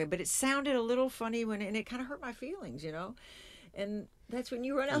it that way, but it sounded a little funny and it kind of hurt my feelings, And that's when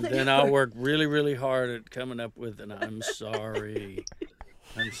you run out the door. Then I'll work really, really hard at coming up with an I'm sorry.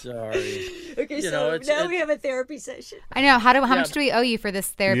 I'm sorry. Okay, so now we have a therapy session. I know. How much do we owe you for this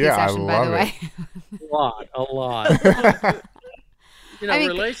therapy session, by the way? A lot.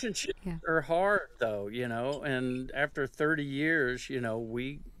 Relationships are hard, though, and after 30 years, and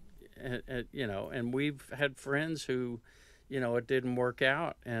we've had friends who, it didn't work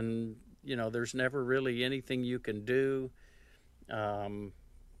out, and, there's never really anything you can do.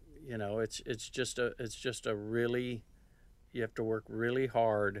 It's just a really, you have to work really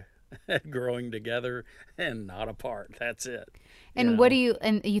hard at growing together and not apart. That's it. And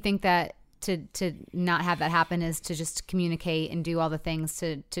you think that to not have that happen is to just communicate and do all the things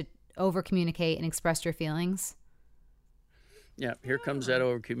to over communicate and express your feelings? Yeah, here comes that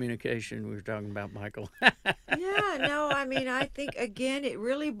over communication we were talking about, Michael. I think again it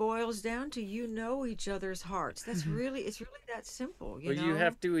really boils down to each other's hearts. It's really that simple. You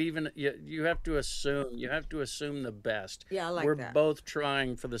have to you have to assume the best. Yeah, I like we're that. Both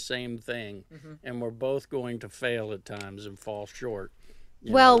trying for the same thing, and we're both going to fail at times and fall short.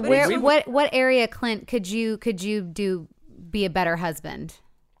 What area, Clint, could you be a better husband?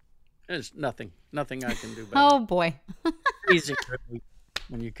 There's nothing I can do better. Oh boy. Easy, really,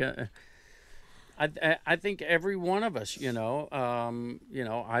 when you can. I think every one of us,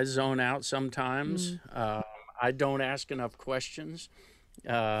 I zone out sometimes. I don't ask enough questions.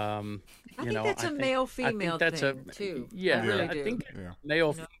 I think that's a male-female thing, too. Yeah, I really I do. think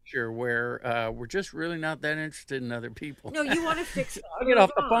male feature where we're just really not that interested in other people. No, you want to fix it. I get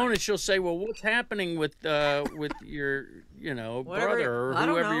off the phone and she'll say, "Well, what's happening with your Whatever, brother or I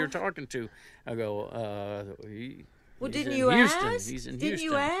don't whoever know. you're talking to?" I go, Well, he's didn't in you Houston. ask? He's in Didn't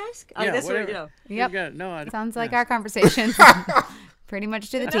you Houston." ask? Oh, Yeah, that's what whatever. you know. Yep. Yeah, no, I Sounds like our conversations. Pretty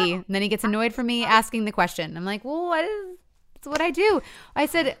much to the T. And then he gets annoyed for me asking the question. I'm like, well, it's what I do. I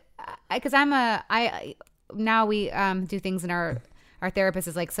said, because now we do things in our therapist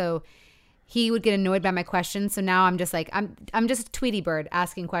is like, so he would get annoyed by my questions. So now I'm just like, I'm just a Tweety bird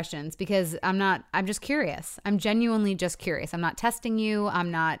asking questions because I'm just curious. I'm genuinely just curious. I'm not testing you.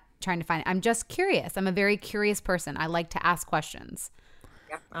 I'm not trying to find, I'm just curious. I'm a very curious person. I like to ask questions.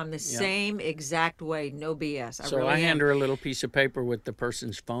 I'm the same exact way, no BS. So I hand her a little piece of paper with the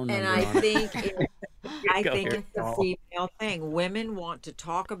person's phone number And I on it. think I Go think ahead, it's a Paul. female thing. Women want to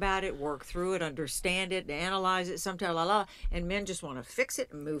talk about it, work through it, understand it, analyze it, sometimes and men just want to fix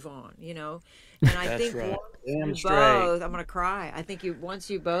it and move on, And I That's think right. once Damn you straight. both, I'm gonna cry. I think once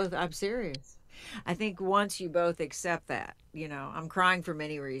you both, I'm serious. I think once you both accept that, I'm crying for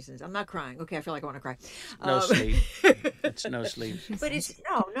many reasons. I'm not crying. Okay, I feel like I want to cry. No sleep. It's no sleep. But it's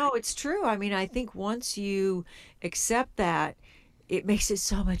no, it's true. I mean, I think once you accept that, it makes it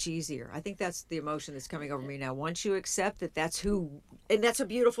so much easier. I think that's the emotion that's coming over me now. Once you accept that that's who, and that's a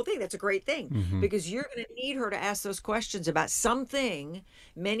beautiful thing. That's a great thing because you're going to need her to ask those questions about something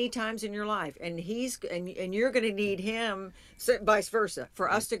many times in your life. And and you're going to need him, so vice versa, for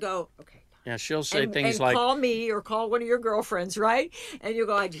us to go, okay. Yeah, she'll say things and like, call me or call one of your girlfriends, right? And you'll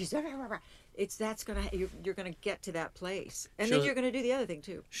go, you're gonna get to that place, and then you're gonna do the other thing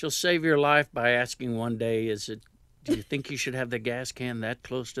too. she'll save your life by asking one day, do you think you should have the gas can that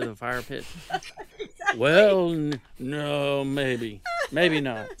close to the fire pit? Well, no, maybe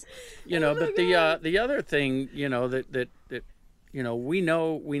not. But the other thing, that we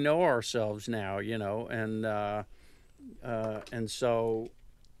know ourselves now, and so,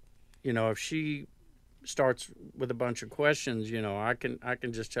 if she starts with a bunch of questions, I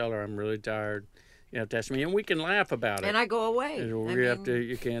can just tell her I'm really tired. Test me, and we can laugh about it. And I go away.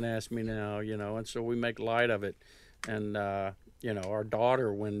 You can't ask me now, and so we make light of it. And our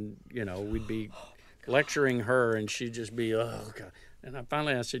daughter, when we'd be lecturing her, and she'd just be, oh God. And I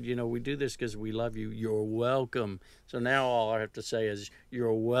said, we do this because we love you. You're welcome. So now all I have to say is,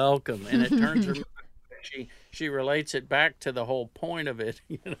 you're welcome. And it turns her. She relates it back to the whole point of it,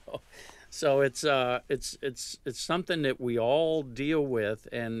 So it's something that we all deal with,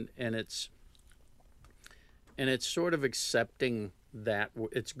 and it's sort of accepting that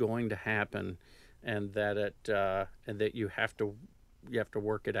it's going to happen, and that you have to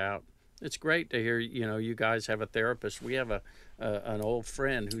work it out. It's great to hear you guys have a therapist. We have an old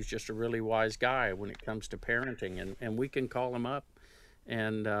friend who's just a really wise guy when it comes to parenting, and we can call him up.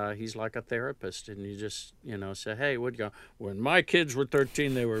 And he's like a therapist, and you just, say, hey, what you go? When my kids were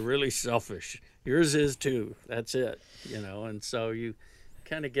 13, they were really selfish. Yours is too. That's it, and so you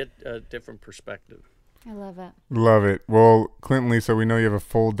kind of get a different perspective. I love it. Love it. Well, Clint and Lisa, we know you have a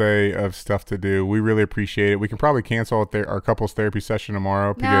full day of stuff to do. We really appreciate it. We can probably cancel our couples therapy session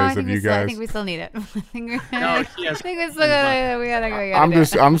tomorrow because of you guys. I think we still need it. I think we still we I'm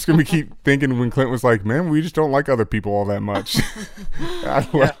just going to keep thinking when Clint was like, man, we just don't like other people all that much. I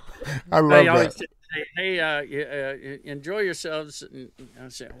love that. Say, hey, enjoy yourselves. And I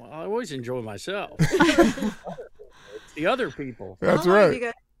say, well, I always enjoy myself. It's the other people. That's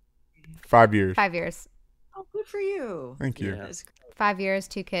right. 5 years. 5 years. Oh, good for you. Thank you. Yeah. 5 years,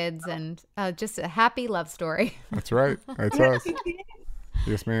 2 kids, and just a happy love story. That's right. That's us.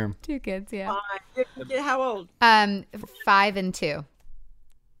 Yes, ma'am. 2 kids, yeah. How old? 5 and 2. You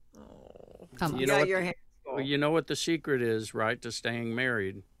got your hands full. Well, you know what the secret is, right, to staying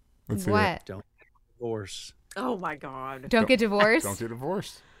married? Let's hear it. What? Don't divorce. Oh my God. Don't get divorced? Don't get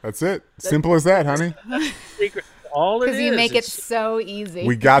divorced. That's it. Simple as that, honey. Secret. All it is. Because you make it so easy.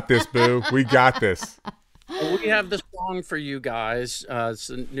 We got this, boo. We got this. Well, we have the song for you guys. It's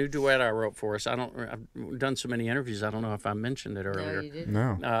a new duet I wrote for us. I've done so many interviews. I don't know if I mentioned it earlier. No, you didn't.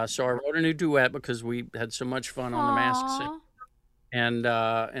 No. So I wrote a new duet because we had so much fun on The Masked Singer.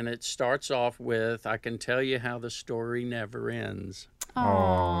 And it starts off with, I can tell you how the story never ends.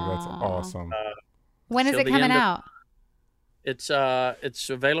 Oh, that's awesome. When is till it the coming end of- out? It's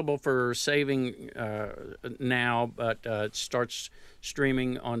available for saving now, but it starts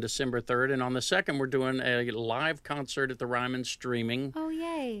streaming on December 3rd. And on the 2nd, we're doing a live concert at the Ryman Streaming. Oh,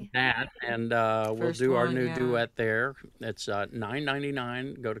 yay. And we'll First do our one, new yeah. duet there. It's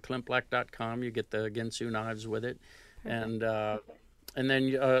 $9.99. Go to clintblack.com. You get the Ginsu knives with it. And And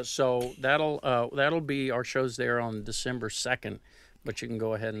then so that'll be our shows there on December 2nd. But you can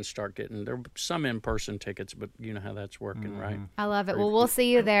go ahead and start getting there. Some in-person tickets, but you know how that's working, right? I love it. Well, we'll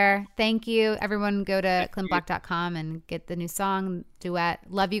see you there. Thank you. Everyone go to clintblack.com and get the new song, Duet.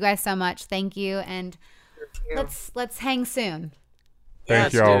 Love you guys so much. Thank you. And let's hang soon.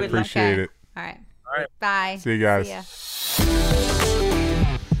 Thank Yes, y'all. dude. Appreciate it. All right. All right. Bye. See you guys. See ya.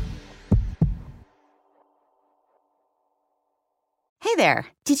 Hey there.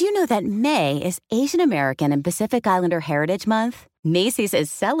 Did you know that May is Asian American and Pacific Islander Heritage Month? Macy's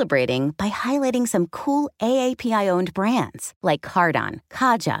is celebrating by highlighting some cool AAPI-owned brands like Cardon,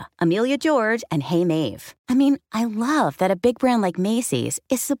 Kaja, Amelia George, and Hey Mave. I mean, I love that a big brand like Macy's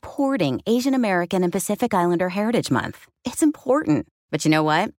is supporting Asian American and Pacific Islander Heritage Month. It's important. But you know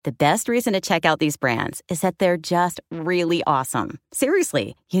what? The best reason to check out these brands is that they're just really awesome.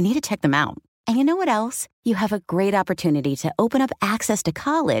 Seriously, you need to check them out. And you know what else? You have a great opportunity to open up access to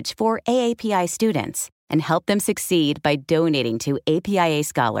college for AAPI students and help them succeed by donating to APIA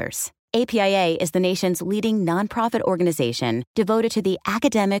Scholars. APIA is the nation's leading nonprofit organization devoted to the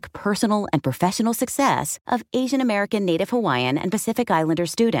academic, personal, and professional success of Asian American, Native Hawaiian, and Pacific Islander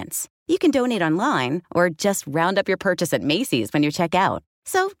students. You can donate online or just round up your purchase at Macy's when you check out.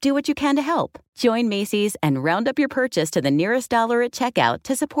 So do what you can to help. Join Macy's and round up your purchase to the nearest dollar at checkout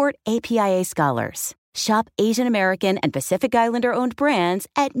to support APIA Scholars. Shop Asian American and Pacific Islander owned brands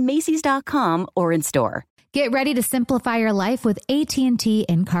at Macy's.com or in store. Get ready to simplify your life with AT&T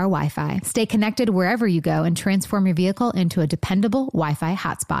in-car Wi-Fi. Stay connected wherever you go and transform your vehicle into a dependable Wi-Fi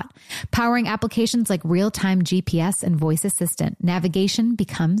hotspot. Powering applications like real-time GPS and voice assistant, navigation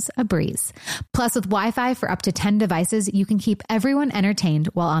becomes a breeze. Plus, with Wi-Fi for up to 10 devices, you can keep everyone entertained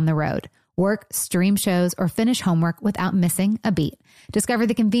while on the road. Work, stream shows, or finish homework without missing a beat. Discover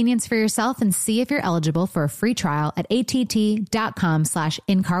the convenience for yourself and see if you're eligible for a free trial at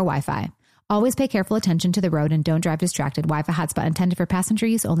att.com/in-car Wi-Fi. Always pay careful attention to the road and don't drive distracted. Wi-Fi hotspot intended for passenger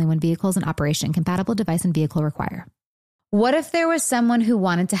use only when vehicles in operation. Compatible device and vehicle require. What if there was someone who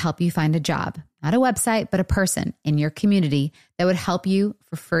wanted to help you find a job? Not a website, but a person in your community that would help you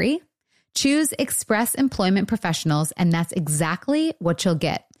for free? Choose Express Employment Professionals, and that's exactly what you'll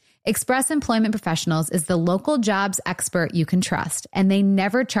get. Express Employment Professionals is the local jobs expert you can trust, and they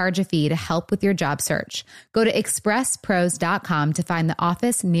never charge a fee to help with your job search. Go to expresspros.com to find the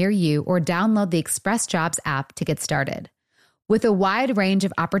office near you or download the Express Jobs app to get started. With a wide range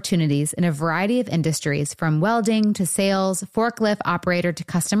of opportunities in a variety of industries, from welding to sales, forklift operator to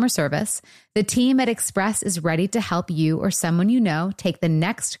customer service, the team at Express is ready to help you or someone you know take the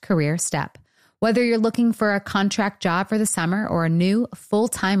next career step. Whether you're looking for a contract job for the summer or a new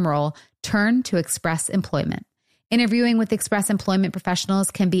full-time role, turn to Express Employment. Interviewing with Express Employment Professionals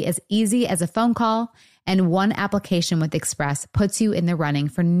can be as easy as a phone call, and one application with Express puts you in the running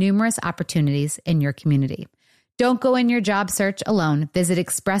for numerous opportunities in your community. Don't go in your job search alone. Visit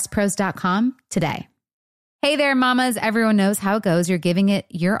expresspros.com today. Hey there, mamas. Everyone knows how it goes. You're giving it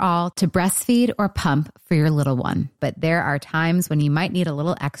your all to breastfeed or pump for your little one. But there are times when you might need a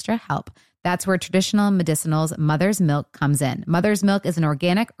little extra help. That's where Traditional Medicinals Mother's Milk comes in. Mother's Milk is an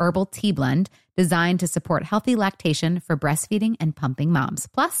organic herbal tea blend designed to support healthy lactation for breastfeeding and pumping moms.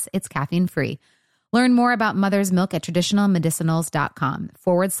 Plus, it's caffeine-free. Learn more about Mother's Milk at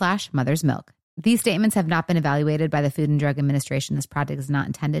traditionalmedicinals.com/Mother's Milk. These statements have not been evaluated by the Food and Drug Administration. This product is not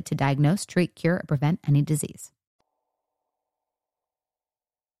intended to diagnose, treat, cure, or prevent any disease.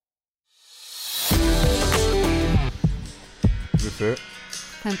 Is this it?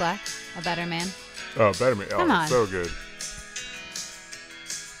 Clint Black, A Better Man. Oh, Better Man. Come on. So good.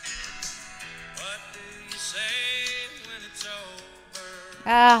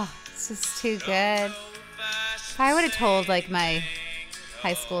 Oh, it's just too good. If I would have told like my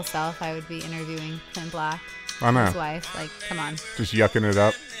high school self I would be interviewing Clint Black, I know. his wife, like, come on. Just yucking it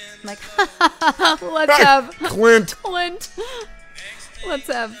up. I'm like, what's up? Clint. Clint. Let's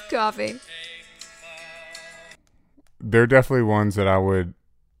have coffee. They're definitely ones that I would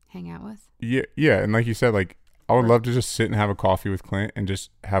Hang out with. Yeah, and like you said, like I would love to just sit and have a coffee with Clint and just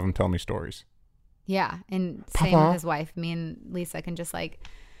have him tell me stories. Yeah, and same with his wife. Me and Lisa can just like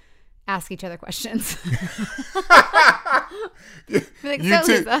ask each other questions. Like,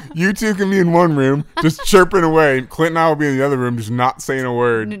 you two can be in one room just chirping away. Clint and I will be in the other room just not saying a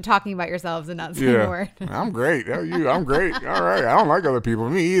word. Talking about yourselves and not saying a word. I'm great. How are you? I'm great. All right. I don't like other people.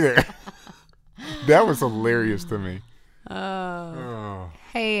 Me either. That was hilarious to me. Oh.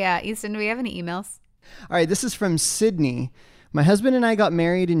 Hey, Easton, do we have any emails? All right, this is from Sydney. My husband and I got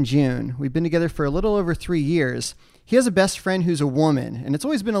married in June. We've been together for a little over 3 years. He has a best friend who's a woman, and it's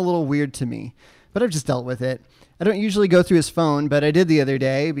always been a little weird to me, but I've just dealt with it. I don't usually go through his phone, but I did the other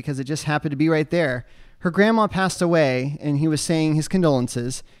day because it just happened to be right there. Her grandma passed away, and he was saying his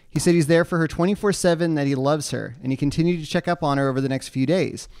condolences. He said he's there for her 24/7, that he loves her, and he continued to check up on her over the next few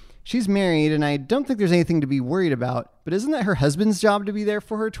days. She's married, and I don't think there's anything to be worried about, but isn't that her husband's job to be there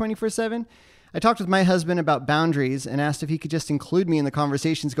for her 24/7? I talked with my husband about boundaries and asked if he could just include me in the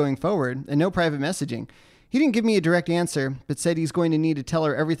conversations going forward and no private messaging. He didn't give me a direct answer, but said he's going to need to tell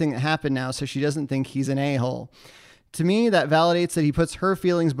her everything that happened now so she doesn't think he's an a-hole. To me, that validates that he puts her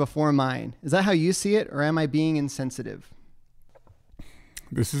feelings before mine. Is that how you see it, or am I being insensitive?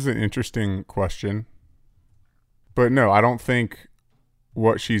 This is an interesting question. But no, I don't think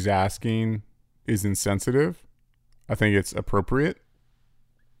what she's asking is insensitive. I think it's appropriate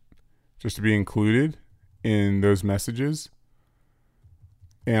just to be included in those messages.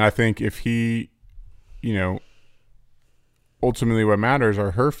 And I think if he, ultimately what matters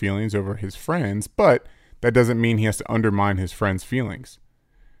are her feelings over his friends, but that doesn't mean he has to undermine his friend's feelings.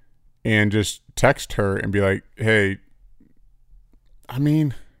 And just text her and be like, hey,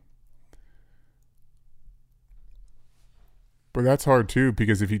 but that's hard too,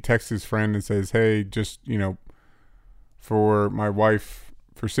 because if he texts his friend and says, hey, just, for my wife,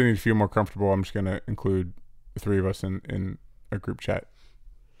 for Sydney to feel more comfortable, I'm just going to include the three of us in a group chat.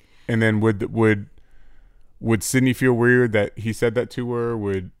 And then would Sydney feel weird that he said that to her?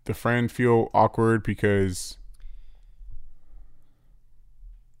 Would the friend feel awkward because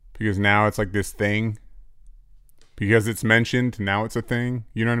now it's like this thing? Because it's mentioned, now it's a thing.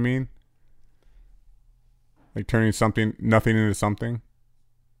 You know what I mean? Like turning nothing into something.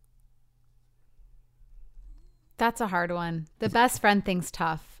 That's a hard one. The best friend thing's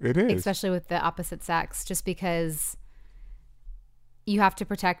tough. It is. Especially with the opposite sex, just because you have to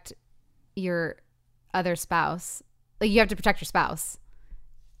protect your other spouse. Like, you have to protect your spouse,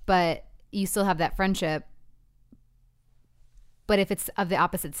 but you still have that friendship. But if it's of the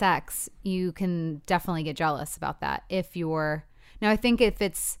opposite sex, you can definitely get jealous about that. Now I think if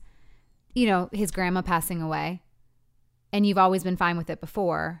it's, his grandma passing away and you've always been fine with it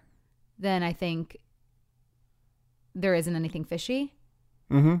before, then I think there isn't anything fishy.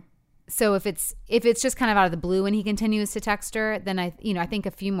 Mm-hmm. So if it's just kind of out of the blue and he continues to text her, then I think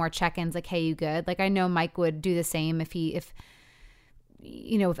a few more check-ins, like, hey, you good? Like, I know Mike would do the same if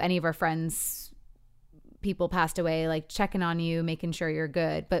any of our friends, people passed away, like checking on you, making sure you're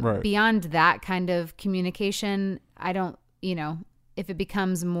good. But right. Beyond that kind of communication, I don't, if it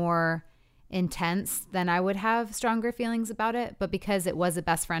becomes more intense, then I would have stronger feelings about it. But because it was a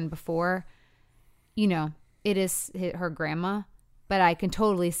best friend before, it is her grandma. But I can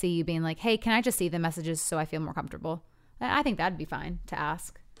totally see you being like, hey, can I just see the messages so I feel more comfortable? I think that'd be fine to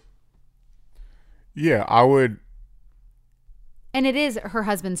ask. Yeah, I would. And it is her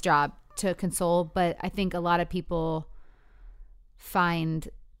husband's job to console, but I think a lot of people find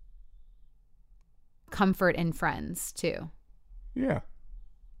comfort in friends too. Yeah.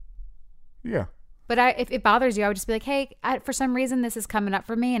 But if it bothers you, I would just be like, hey, for some reason this is coming up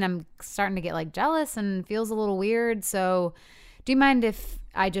for me and I'm starting to get like jealous and feels a little weird. So do you mind if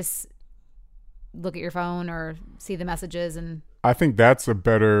I just look at your phone or see the messages? And I think that's a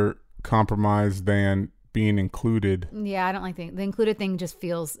better compromise than being included. Yeah, I don't like the included thing. Just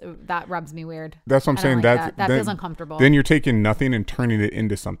that rubs me weird. That's what I'm saying. That feels uncomfortable. Then you're taking nothing and turning it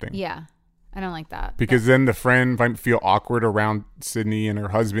into something. Yeah, I don't like that. Because then the friend might feel awkward around Sydney and her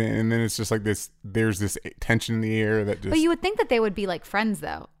husband, and then it's just like this. There's this tension in the air that just. But you would think that they would be like friends,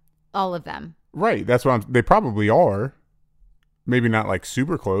 though, all of them. Right. That's what they probably are. Maybe not like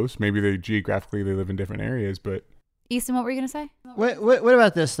super close. Maybe they live in different areas, but. Easton, what were you gonna say? What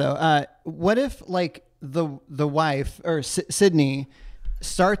about this though? What if like the wife or Sydney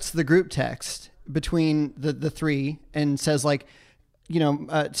starts the group text between the three and says like,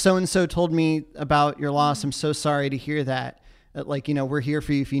 so and so told me about your loss. I'm so sorry to hear that. Like, we're here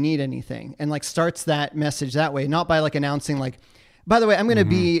for you if you need anything, and like starts that message that way, not by like announcing like, by the way, I'm gonna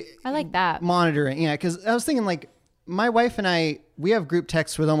be. I like that monitoring. Yeah, because I was thinking like my wife and I, we have group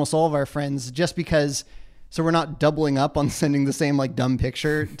texts with almost all of our friends just because. So we're not doubling up on sending the same like dumb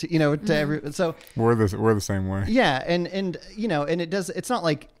picture to every. So we're the same way. Yeah, and and it does. It's not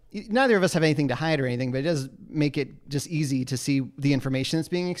like neither of us have anything to hide or anything, but it does make it just easy to see the information that's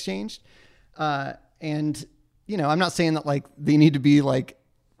being exchanged. And I'm not saying that like they need to be like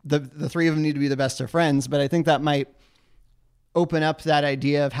the three of them need to be the best of friends, but I think that might open up that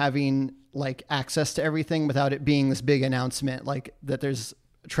idea of having like access to everything without it being this big announcement, like that there's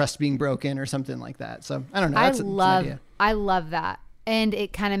trust being broken or something like that. So I don't know. That's an idea. I love that. And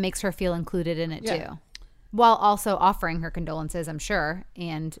it kind of makes her feel included in it too, while also offering her condolences, I'm sure.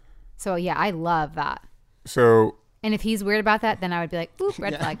 And so, yeah, I love that. So And if he's weird about that, then I would be like, oop,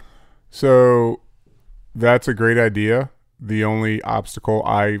 red flag. So that's a great idea. The only obstacle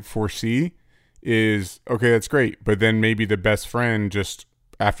I foresee is, okay, that's great. But then maybe the best friend just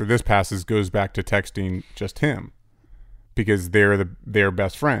after this passes goes back to texting just him because they're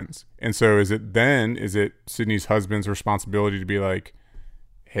best friends. And so is it Sydney's husband's responsibility to be like,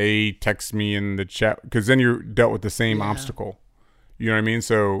 hey, text me in the chat? Because then you're dealt with the same obstacle. You know what I mean?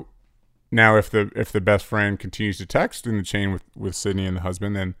 So now if the best friend continues to text in the chain with Sydney and the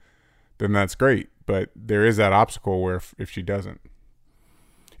husband, then that's great. But there is that obstacle where if she doesn't.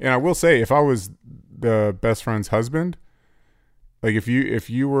 And I will say, if I was the best friend's husband, like if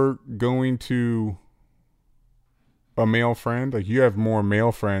you were going to a male friend, like you have more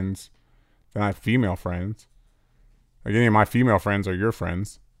male friends than I have female friends. Like any of my female friends are your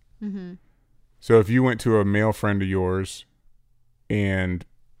friends. Mm-hmm. So if you went to a male friend of yours and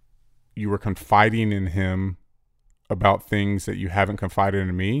you were confiding in him about things that you haven't confided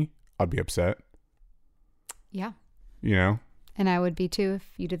in me, I'd be upset. Yeah. You know? And I would be too if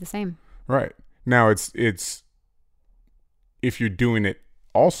you did the same. Right. Now it's if you're doing it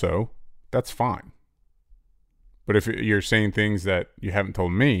also, that's fine. But if you're saying things that you haven't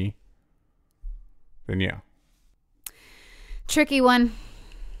told me, then yeah. Tricky one.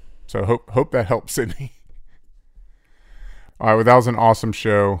 So hope that helps, Sydney. All right, well, that was an awesome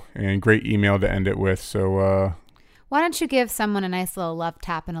show and great email to end it with. So why don't you give someone a nice little love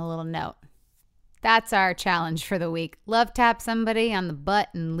tap and a little note? That's our challenge for the week. Love tap somebody on the butt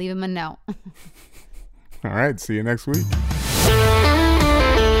and leave them a note. All right, see you next week.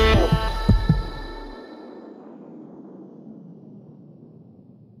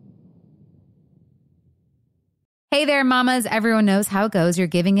 Hey there, mamas. Everyone knows how it goes. You're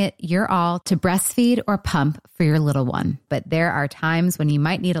giving it your all to breastfeed or pump for your little one. But there are times when you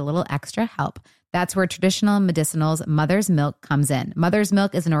might need a little extra help. That's where Traditional Medicinals Mother's Milk comes in. Mother's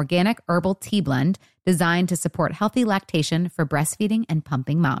Milk is an organic herbal tea blend designed to support healthy lactation for breastfeeding and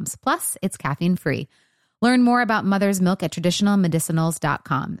pumping moms. Plus, it's caffeine-free. Learn more about Mother's Milk at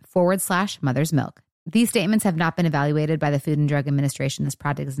traditionalmedicinals.com/Mother's Milk. These statements have not been evaluated by the Food and Drug Administration. This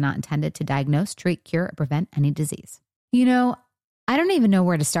product is not intended to diagnose, treat, cure, or prevent any disease. You know, I don't even know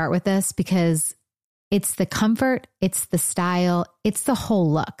where to start with this because it's the comfort, it's the style, it's the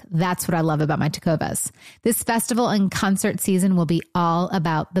whole look. That's what I love about my Tecovas. This festival and concert season will be all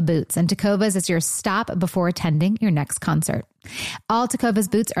about the boots, and Tecovas is your stop before attending your next concert. All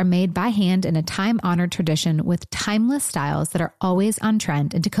Tecovas boots are made by hand in a time-honored tradition with timeless styles that are always on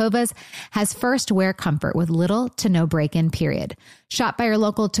trend. And Tecovas has first wear comfort with little to no break-in period. Shop by your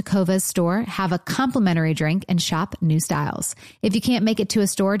local Tecovas store, have a complimentary drink, and shop new styles. If you can't make it to a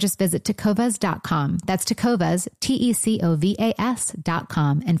store, just visit tecovas.com. That's Tecovas,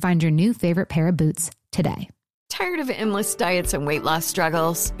 TECOVAS.com, and find your new favorite pair of boots today. Tired of endless diets and weight loss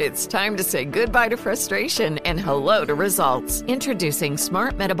struggles? It's time to say goodbye to frustration and hello to results. Introducing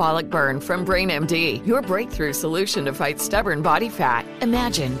Smart Metabolic Burn from BrainMD, your breakthrough solution to fight stubborn body fat.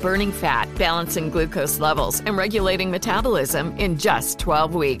 Imagine burning fat, balancing glucose levels, and regulating metabolism in just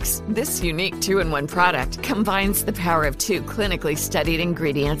 12 weeks. This unique 2-in-1 product combines the power of 2 clinically studied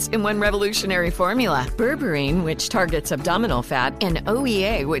ingredients in one revolutionary formula. Berberine, which targets abdominal fat, and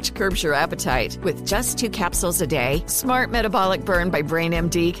OEA, which curbs your appetite. With just 2 capsules a day, Smart Metabolic Burn by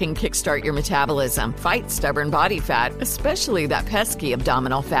BrainMD can kickstart your metabolism, fight stubborn body fat, especially that pesky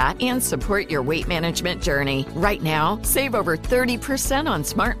abdominal fat, and support your weight management journey. Right now, save over 30% on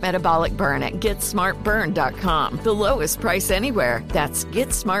Smart Metabolic Burn at GetSmartBurn.com. The lowest price anywhere. That's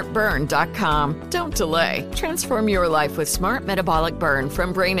GetSmartBurn.com. Don't delay. Transform your life with Smart Metabolic Burn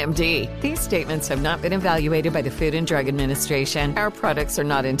from BrainMD. These statements have not been evaluated by the Food and Drug Administration. Our products are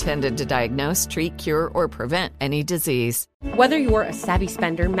not intended to diagnose, treat, cure, or prevent any disease. Whether you're a savvy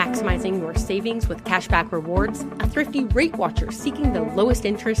spender maximizing your savings with cashback rewards, a thrifty rate watcher seeking the lowest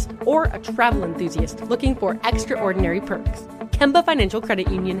interest, or a travel enthusiast looking for extraordinary perks, Kemba Financial Credit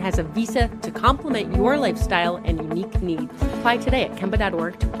Union has a visa to complement your lifestyle and unique needs. Apply today at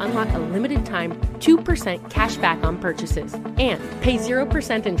Kemba.org to unlock a limited time 2% cash back on purchases and pay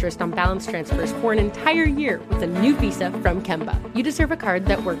 0% interest on balance transfers for an entire year with a new visa from Kemba. You deserve a card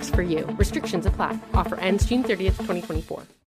that works for you. Restrictions apply. Offer ends June 30th, 2024.